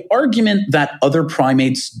so the argument that other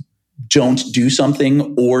primates don't do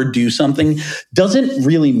something or do something doesn't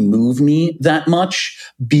really move me that much,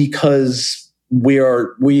 because we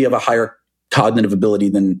have a higher cognitive ability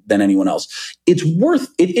than anyone else. It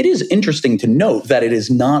is interesting to note that it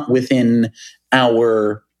is not within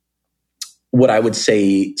our, what I would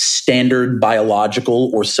say, standard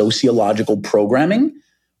biological or sociological programming,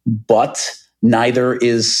 but neither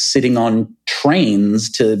is sitting on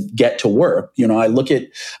trains to get to work. I look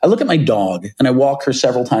at my dog and I walk her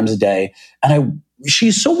several times a day, and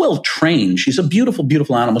she's so well trained. She's a beautiful,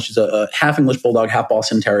 beautiful animal. She's a half English bulldog, half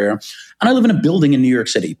Boston Terrier. And I live in a building in New York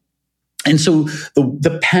City. And so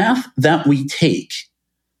the path that we take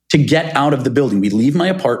to get out of the building, we leave my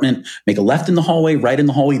apartment, make a left in the hallway, right in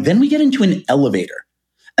the hallway, then we get into an elevator.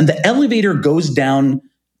 And the elevator goes down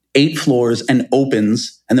 8 floors and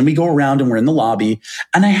opens, and then we go around and we're in the lobby.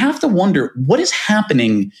 And I have to wonder, what is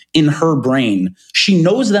happening in her brain? She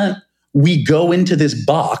knows that we go into this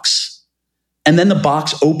box, and then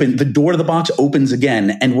the door to the box opens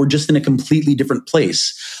again, and we're just in a completely different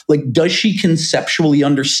place. Like, does she conceptually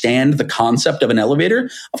understand the concept of an elevator?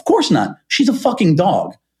 Of course not. She's a fucking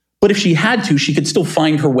dog. But if she had to, she could still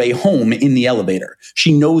find her way home in the elevator.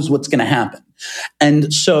 She knows what's going to happen.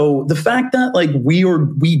 And so the fact that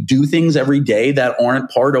we do things every day that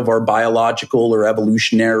aren't part of our biological or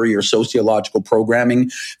evolutionary or sociological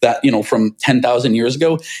programming that, from 10,000 years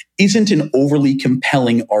ago isn't an overly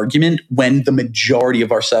compelling argument when the majority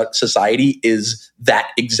of our society is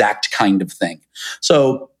that exact kind of thing.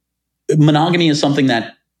 So monogamy is something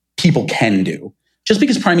that people can do. Just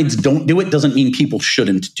because primates don't do it doesn't mean people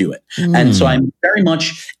shouldn't do it. And so I'm very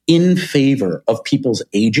much in favor of people's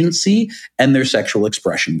agency and their sexual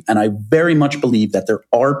expression. And I very much believe that there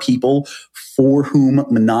are people for whom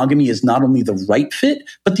monogamy is not only the right fit,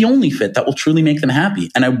 but the only fit that will truly make them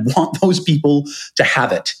happy. And I want those people to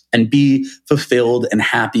have it and be fulfilled and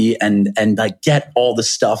happy and get all the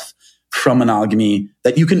stuff from monogamy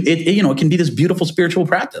that it can be this beautiful spiritual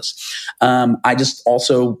practice. I just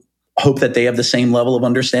also hope that they have the same level of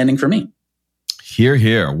understanding for me. Hear,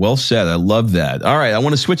 hear. Well said. I love that. All right. I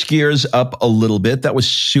want to switch gears up a little bit. That was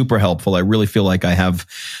super helpful. I really feel like I have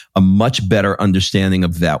a much better understanding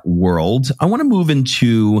of that world. I want to move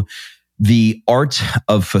into the art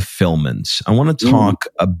of fulfillment. I want to talk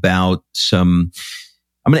about I'm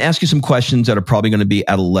going to ask you some questions that are probably going to be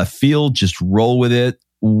out of left field. Just roll with it.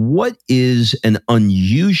 What is an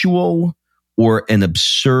unusual or an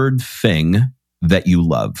absurd thing that you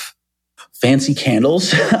love? Fancy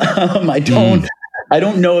candles. I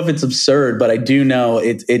don't know if it's absurd, but I do know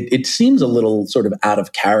it seems a little sort of out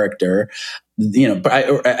of character, but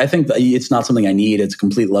I think it's not something I need. It's a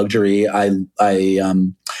complete luxury. And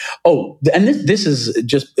this is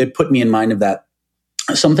just, it put me in mind of that.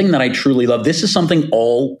 Something that I truly love. This is something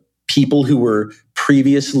all people who were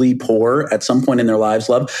previously poor at some point in their lives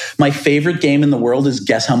love. My favorite game in the world is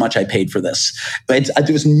Guess How Much I Paid for This.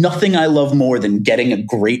 There's nothing I love more than getting a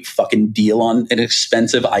great fucking deal on an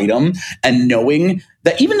expensive item and knowing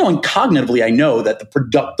that, even though cognitively I know that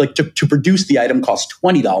to produce the item costs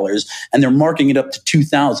 $20 and they're marking it up to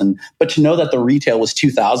 $2,000, but to know that the retail was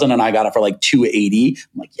 $2,000 and I got it for like $280,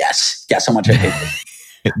 I'm like, yes, guess how much I paid for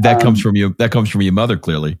it. That comes from you. That comes from your mother,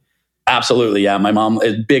 clearly. Absolutely. Yeah. My mom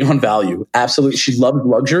is big on value. Absolutely. She loves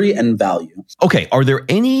luxury and value. Okay. Are there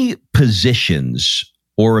any positions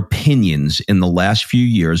or opinions in the last few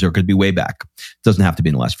years, or it could be way back, doesn't have to be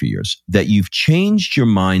in the last few years, that you've changed your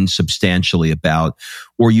mind substantially about,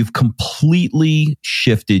 or you've completely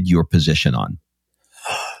shifted your position on?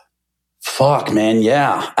 Fuck, man.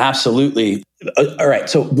 Yeah, absolutely. All right.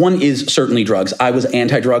 So one is certainly drugs. I was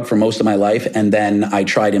anti-drug for most of my life. And then I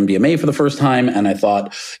tried MDMA for the first time. And I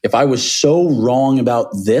thought, if I was so wrong about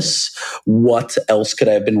this, what else could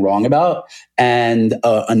I have been wrong about? And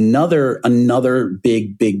another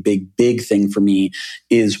big thing for me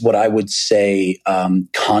is what I would say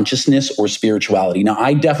consciousness or spirituality. Now,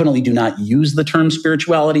 I definitely do not use the term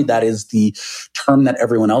spirituality. That is the term that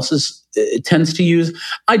everyone else tends to use.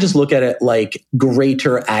 I just look at it like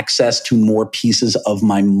greater access to more pieces of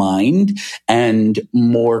my mind and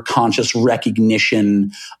more conscious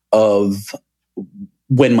recognition of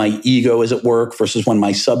when my ego is at work versus when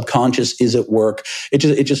my subconscious is at work.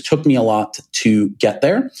 It just took me a lot to get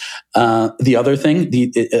there. The other thing,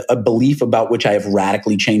 a belief about which I have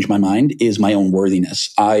radically changed my mind is my own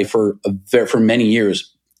worthiness. I, for many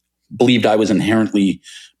years, believed I was inherently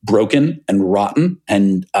broken and rotten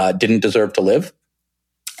and didn't deserve to live.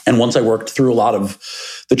 And once I worked through a lot of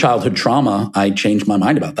the childhood trauma, I changed my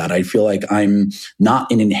mind about that. I feel like I'm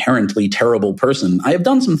not an inherently terrible person. I have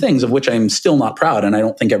done some things of which I'm still not proud, and I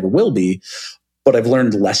don't think ever will be, but I've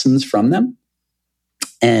learned lessons from them.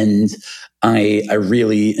 And I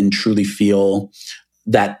really and truly feel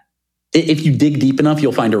that if you dig deep enough,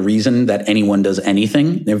 you'll find a reason that anyone does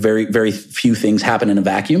anything. There are very, very few things happen in a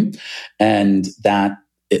vacuum, and that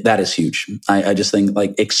is huge. I just think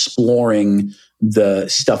like exploring the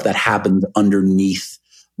stuff that happened underneath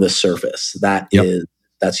the surface,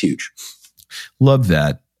 that's huge. Love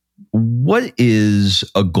that. What is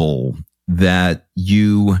a goal that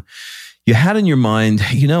you had in your mind?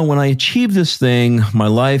 You know, when I achieve this thing, my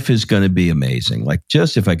life is going to be amazing. Like,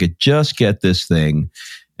 just if I could just get this thing,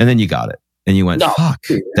 and then you got it. And you went, fuck,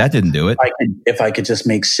 that didn't do it. If I could just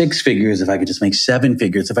make 6 figures, if I could just make 7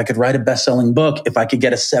 figures, if I could write a best-selling book, if I could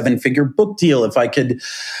get a 7-figure book deal, if I could,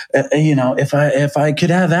 if I could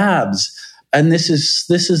have abs. And this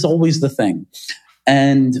is always the thing.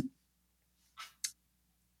 And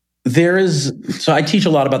so I teach a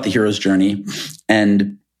lot about the hero's journey,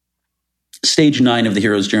 and stage 9 of the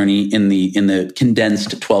hero's journey in the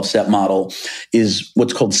condensed 12-step model is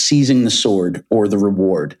what's called seizing the sword or the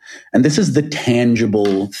reward. And this is the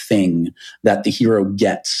tangible thing that the hero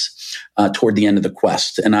gets toward the end of the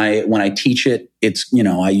quest. And when I teach it, it's,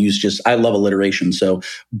 I love alliteration. So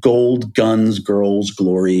gold, guns, girls,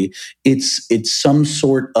 glory. It's some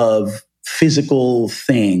sort of physical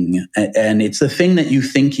thing. And it's the thing that you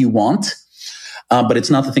think you want, but it's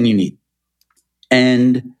not the thing you need.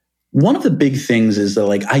 And one of the big things is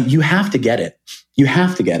that you have to get it. You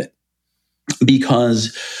have to get it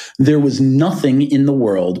because there was nothing in the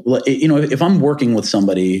world. If I'm working with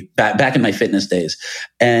somebody back in my fitness days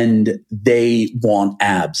and they want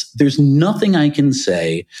abs, there's nothing I can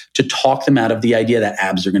say to talk them out of the idea that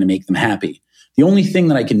abs are going to make them happy. The only thing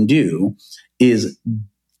that I can do is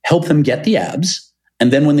help them get the abs.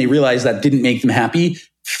 And then when they realize that didn't make them happy,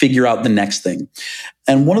 figure out the next thing.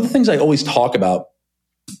 And one of the things I always talk about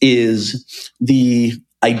is the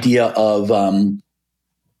idea of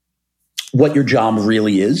what your job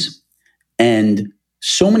really is. And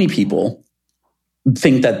so many people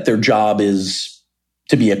think that their job is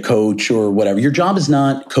to be a coach or whatever. Your job is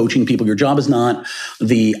not coaching people. Your job is not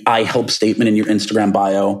the I help statement in your Instagram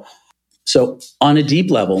bio. So on a deep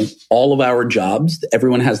level, all of our jobs,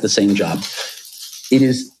 everyone has the same job.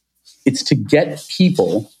 It's to get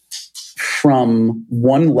people from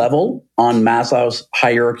one level on Maslow's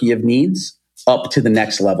hierarchy of needs up to the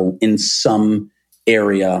next level in some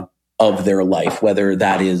area of their life, whether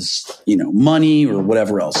that is, money or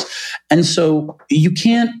whatever else. And so you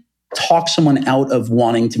can't talk someone out of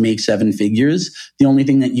wanting to make 7 figures. The only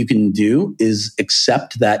thing that you can do is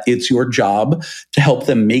accept that it's your job to help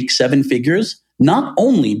them make 7 figures, not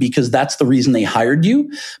only because that's the reason they hired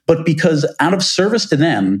you, but because out of service to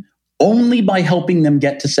them, only by helping them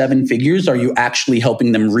get to 7 figures are you actually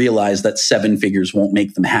helping them realize that 7 figures won't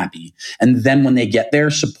make them happy. And then when they get there,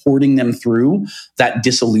 supporting them through that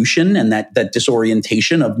dissolution and that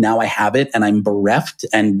disorientation of now I have it and I'm bereft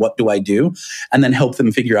and what do I do? And then help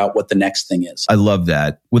them figure out what the next thing is. I love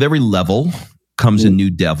that. With every level comes a new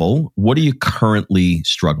devil. What are you currently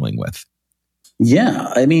struggling with?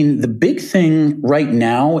 Yeah, the big thing right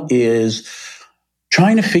now is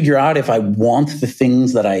trying to figure out if I want the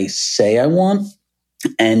things that I say I want,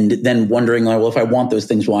 and then wondering, if I want those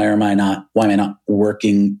things, why am I not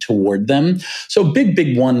working toward them? So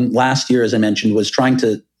big one last year, as I mentioned, was trying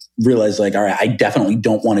to realize all right, I definitely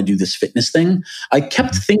don't want to do this fitness thing. I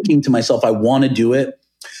kept thinking to myself, I want to do it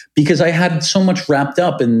because I had so much wrapped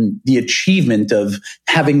up in the achievement of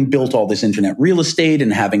having built all this internet real estate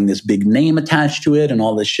and having this big name attached to it and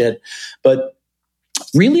all this shit. But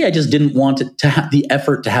really, I just didn't want it to have the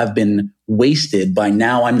effort to have been wasted by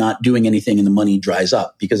now I'm not doing anything and the money dries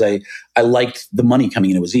up, because I liked the money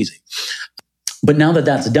coming in. It was easy. But now that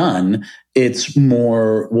that's done, it's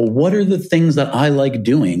more, well, what are the things that I like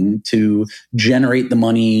doing to generate the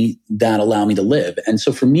money that allow me to live? And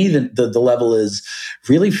so for me, the level is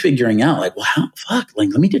really figuring out like, well, let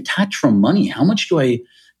me detach from money. How much do I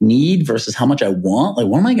need versus how much I want? Like,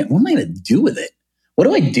 what am I going to do with it? What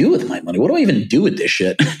do I do with my money? What do I even do with this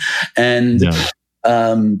shit? And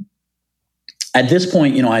at this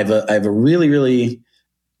point, I have a really, really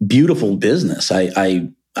beautiful business.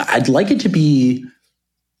 I'd like it to be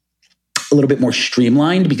a little bit more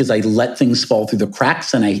streamlined, because I let things fall through the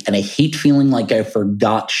cracks, and I hate feeling like I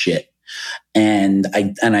forgot shit. And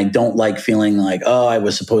I don't like feeling like, oh, I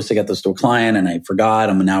was supposed to get this to a client and I forgot,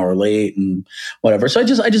 I'm an hour late and whatever. So I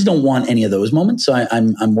just don't want any of those moments. So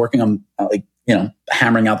I'm working on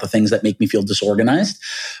hammering out the things that make me feel disorganized.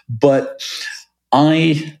 But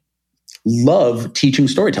I love teaching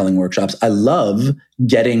storytelling workshops. I love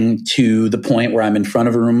getting to the point where I'm in front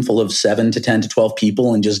of a room full of 7 to 10 to 12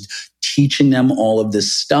 people and just teaching them all of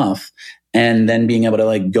this stuff, and then being able to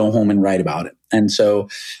like go home and write about it. And so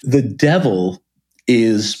the devil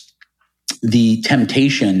is the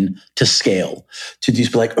temptation to scale, to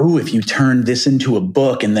just be like, oh, if you turn this into a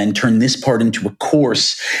book and then turn this part into a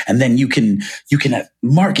course, and then you can have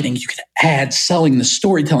marketing, you can add selling the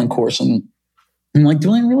storytelling course. And I'm like,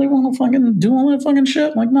 do I really want to fucking do all that fucking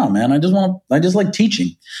shit? I'm like, no, man, I just like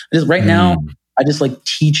teaching. Now, I just like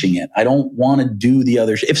teaching it. I don't want to do the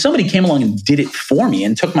other shit. If somebody came along and did it for me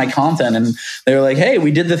and took my content and they were like, hey, we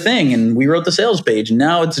did the thing and we wrote the sales page and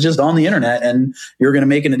now it's just on the internet and you're going to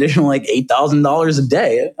make an additional like $8,000 a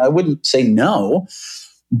day, I wouldn't say no.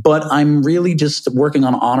 But I'm really just working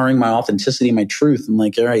on honoring my authenticity, my truth. I'm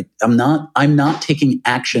like, all right, I'm not taking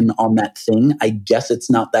action on that thing. I guess it's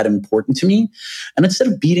not that important to me. And instead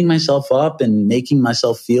of beating myself up and making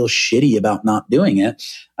myself feel shitty about not doing it,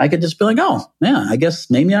 I could just be like, oh, yeah, I guess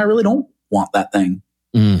maybe I really don't want that thing.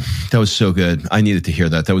 That was so good. I needed to hear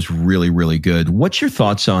that. That was really, really good. What's your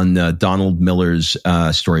thoughts on Donald Miller's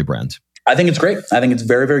story brand? I think it's great. I think it's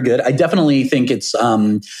very, very good. I definitely think it's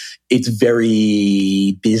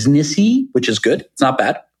very businessy, which is good. It's not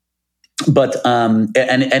bad, but and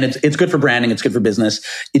it's good for branding. It's good for business.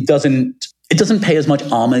 It doesn't pay as much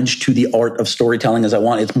homage to the art of storytelling as I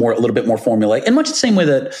want. It's a little bit more formulaic, in much the same way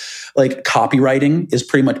that like copywriting is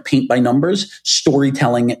pretty much paint by numbers.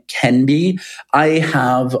 Storytelling can be.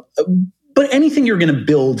 But anything you're going to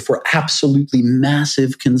build for absolutely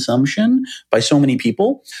massive consumption by so many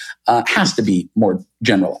people has to be more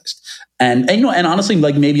generalized. And honestly,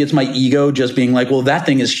 like maybe it's my ego just being like, well, that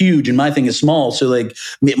thing is huge and my thing is small. So like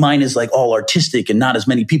mine is like all artistic and not as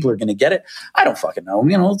many people are going to get it. I don't fucking know.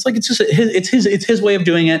 It's like, it's his way of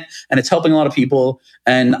doing it and it's helping a lot of people.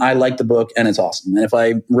 And I like the book and it's awesome. And if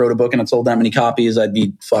I wrote a book and it sold that many copies, I'd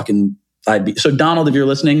be. So Donald, if you're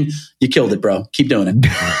listening, you killed it, bro. Keep doing it.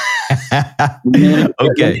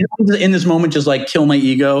 Okay. In this moment, just like kill my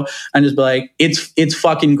ego and just be like, it's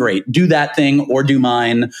fucking great. Do that thing or do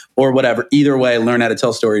mine or whatever. Either way, learn how to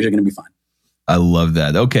tell stories. You're going to be fine. I love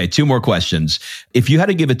that. Okay, 2 more questions. If you had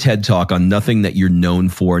to give a TED talk on nothing that you're known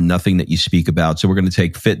for, nothing that you speak about, so we're going to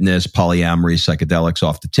take fitness, polyamory, psychedelics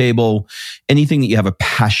off the table, anything that you have a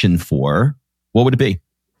passion for, what would it be?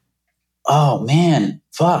 Oh man,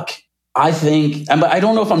 fuck. I think, but I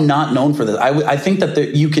don't know if I'm not known for this. I think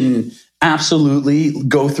that you can absolutely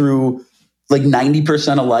go through like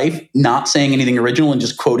 90% of life not saying anything original and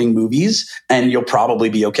just quoting movies, and you'll probably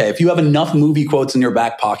be okay. If you have enough movie quotes in your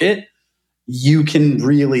back pocket, you can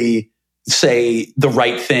really say the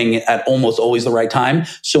right thing at almost always the right time.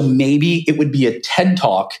 So maybe it would be a TED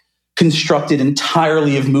Talk constructed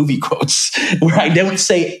entirely of movie quotes where I don't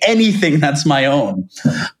say anything that's my own.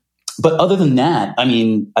 But other than that, I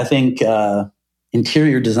mean, I think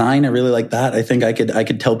interior design, I really like that. I think I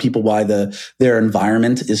could tell people why their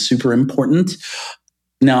environment is super important.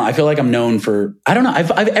 Now, I feel like I'm known for, I don't know, I've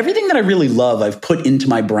everything that I really love, I've put into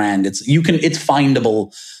my brand. It's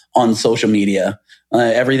findable on social media.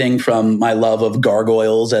 Everything from my love of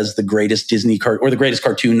gargoyles as the greatest Disney or the greatest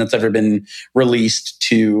cartoon that's ever been released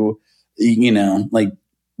to, like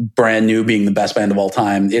Brand New being the best band of all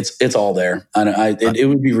time. It's all there. It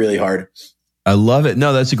would be really hard. I love it.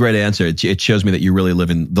 No, that's a great answer. It shows me that you're really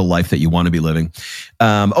living the life that you want to be living.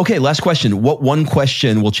 Okay, last question. What one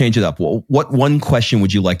question, we'll change it up. What one question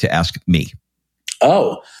would you like to ask me?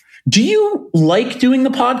 Oh, do you like doing the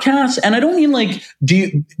podcast? And I don't mean like,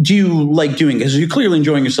 do you like doing it? Because you're clearly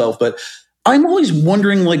enjoying yourself, but I'm always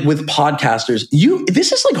wondering, like with podcasters,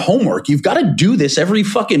 this is like homework. You've got to do this every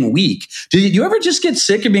fucking week. Do you ever just get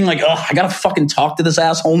sick of being like, oh, I got to fucking talk to this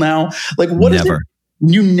asshole now? Like, what is it?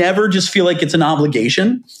 You never just feel like it's an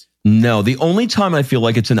obligation? No, the only time I feel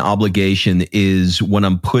like it's an obligation is when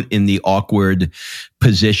I'm put in the awkward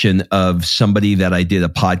position of somebody that I did a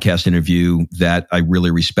podcast interview that I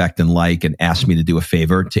really respect and like and asked me to do a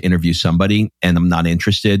favor to interview somebody, and I'm not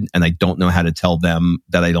interested and I don't know how to tell them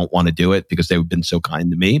that I don't want to do it because they've been so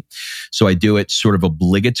kind to me. So I do it sort of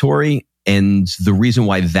obligatory. And the reason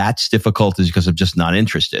why that's difficult is because I'm just not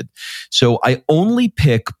interested. So I only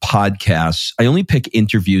pick podcasts. I only pick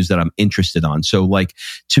interviews that I'm interested on. So like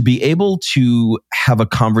to be able to have a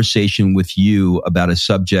conversation with you about a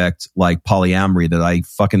subject like polyamory that I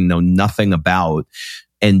fucking know nothing about,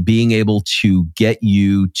 and being able to get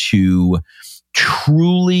you to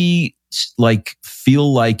truly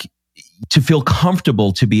feel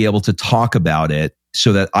comfortable to be able to talk about it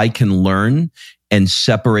so that I can learn and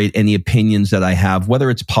separate any opinions that I have, whether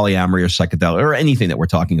it's polyamory or psychedelic or anything that we're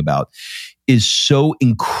talking about, is so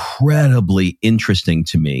incredibly interesting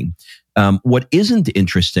to me. What isn't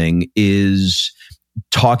interesting is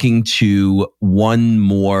talking to one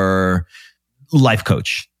more life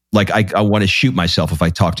coach. Like I want to shoot myself if I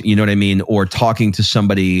talk to, you know what I mean? Or talking to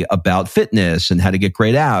somebody about fitness and how to get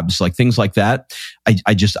great abs, like things like that.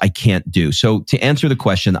 I can't do. So to answer the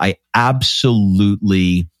question, I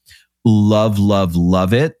absolutely love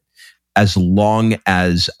it as long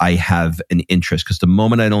as I have an interest. Because the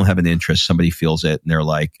moment I don't have an interest, somebody feels it and they're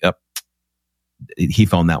like, oh, he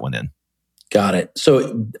phoned that one in. Got it.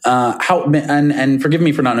 So how, and forgive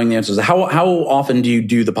me for not knowing the answers. How often do you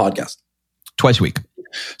do the podcast? Twice a week.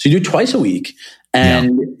 So you do twice a week,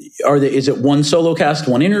 and is it one solo cast,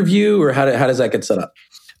 one interview, or how does that get set up?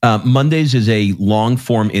 Mondays is a long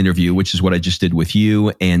form interview, which is what I just did with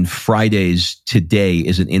you. And Fridays today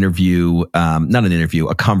is an interview, not an interview,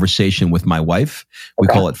 a conversation with my wife. We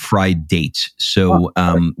call it Friday Date. So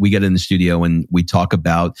we get in the studio and we talk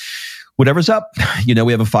about whatever's up. You know,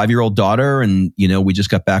 we have a 5-year-old daughter, and, you know, we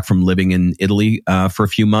just got back from living in Italy for a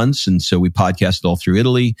few months. And so we podcasted all through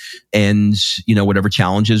Italy, and, you know, whatever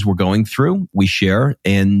challenges we're going through, we share.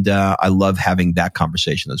 And I love having that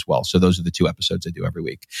conversation as well. So those are the 2 episodes I do every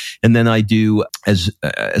week. And then I do, as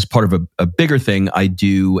part of a bigger thing, I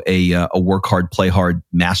do a work hard, play hard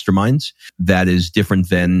mastermind that is different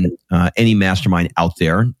than any mastermind out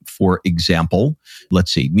there. For example,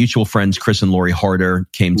 let's see, mutual friends Chris and Lori Harder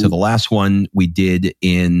came to the last one we did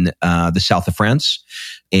in the south of France.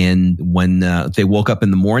 And when they woke up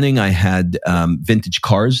in the morning, I had vintage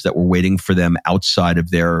cars that were waiting for them outside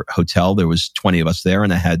of their hotel. There was 20 of us there,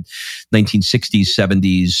 and I had 1960s,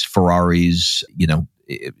 70s Ferraris, you know,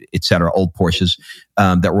 et cetera, old Porsches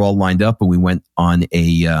that were all lined up. And we went on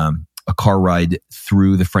a car ride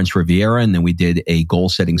through the French Riviera, and then we did a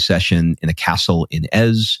goal-setting session in a castle in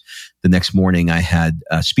Ez. The next morning, I had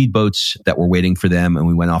speedboats that were waiting for them, and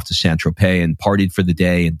we went off to Saint-Tropez and partied for the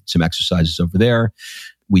day and some exercises over there.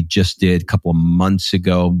 We just did a month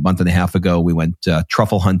and a half ago, we went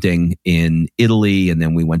truffle hunting in Italy, and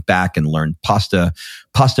then we went back and learned pasta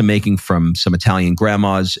making from some Italian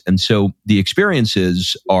grandmas. And so the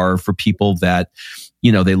experiences are for people that,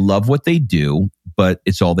 you know, they love what they do, but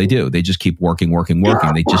it's all they do. They just keep working.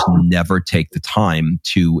 They just never take the time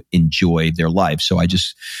to enjoy their life. So I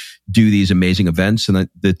just do these amazing events. And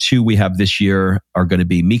the 2 we have this year are going to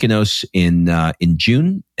be Mykonos in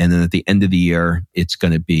June. And then at the end of the year, it's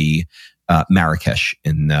going to be Marrakesh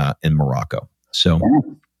in Morocco. So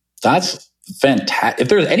that's fantastic. If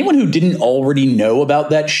there's anyone who didn't already know about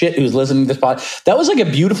that shit who's listening to this pod, that was like a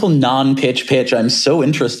beautiful non-pitch pitch. I'm so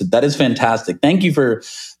interested. That is fantastic. Thanks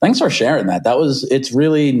for sharing that. It's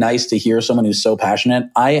really nice to hear someone who's so passionate.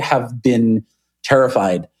 I have been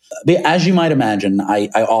terrified. As you might imagine, I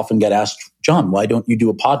often get asked, John, why don't you do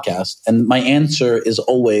a podcast? And my answer is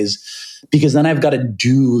always, because then I've got to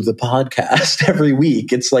do the podcast every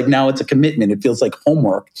week. It's like, now it's a commitment. It feels like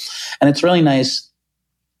homework. And it's really nice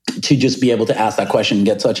to just be able to ask that question and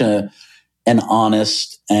get such an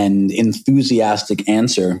honest and enthusiastic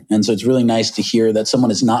answer. And so it's really nice to hear that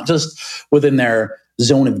someone is not just within their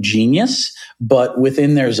zone of genius, but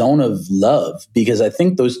within their zone of love, because I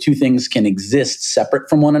think those 2 things can exist separate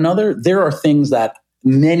from one another. There are things that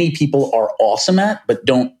many people are awesome at, but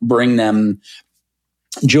don't bring them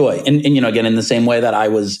joy. And you know, again, in the same way that I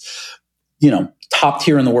was, you know, top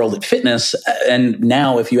tier in the world at fitness, and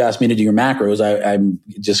now if you ask me to do your macros, I'm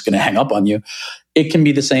just going to hang up on you. It can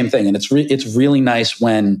be the same thing, and it's really nice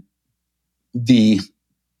when the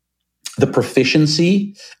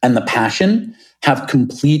proficiency and the passion have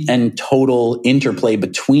complete and total interplay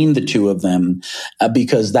between the two of them,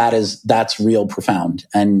 because that's real profound.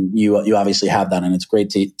 And you obviously have that, and it's great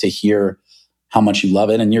to hear how much you love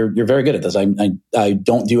it. And you're very good at this. I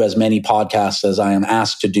don't do as many podcasts as I am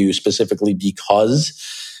asked to do, specifically because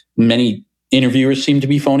many interviewers seem to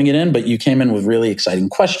be phoning it in, but you came in with really exciting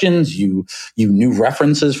questions. You knew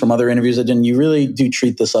references from other interviews that didn't. You really do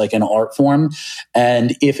treat this like an art form.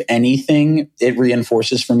 And if anything, it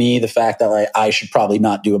reinforces for me the fact that I should probably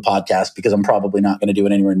not do a podcast, because I'm probably not going to do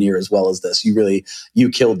it anywhere near as well as this. You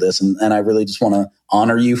killed this. And I really just want to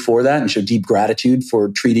honor you for that and show deep gratitude for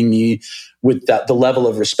treating me with the level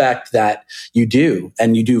of respect that you do,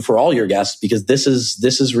 and you do for all your guests, because this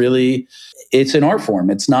is really, it's an art form.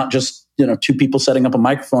 It's not just, two people setting up a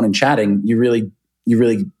microphone and chatting. You really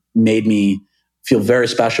made me feel very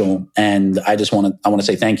special. And I want to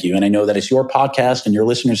say thank you. And I know that it's your podcast and your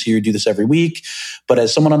listeners here do this every week, but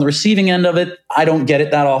as someone on the receiving end of it, I don't get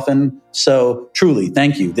it that often. So truly,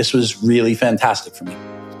 thank you. This was really fantastic for me.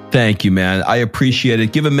 Thank you, man. I appreciate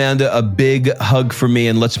it. Give Amanda a big hug for me,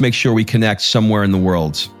 and let's make sure we connect somewhere in the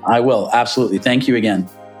world. I will. Absolutely. Thank you again.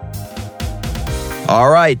 All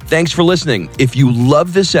right. Thanks for listening. If you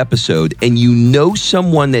love this episode and you know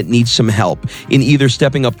someone that needs some help in either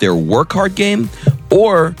stepping up their work hard game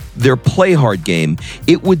or their play hard game,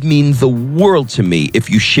 it would mean the world to me if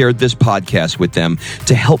you shared this podcast with them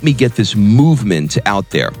to help me get this movement out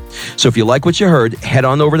there. So if you like what you heard, head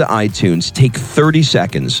on over to iTunes, take 30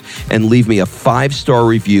 seconds and leave me a 5-star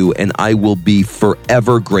review, and I will be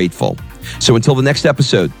forever grateful. So until the next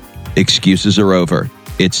episode, excuses are over.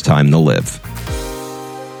 It's time to live.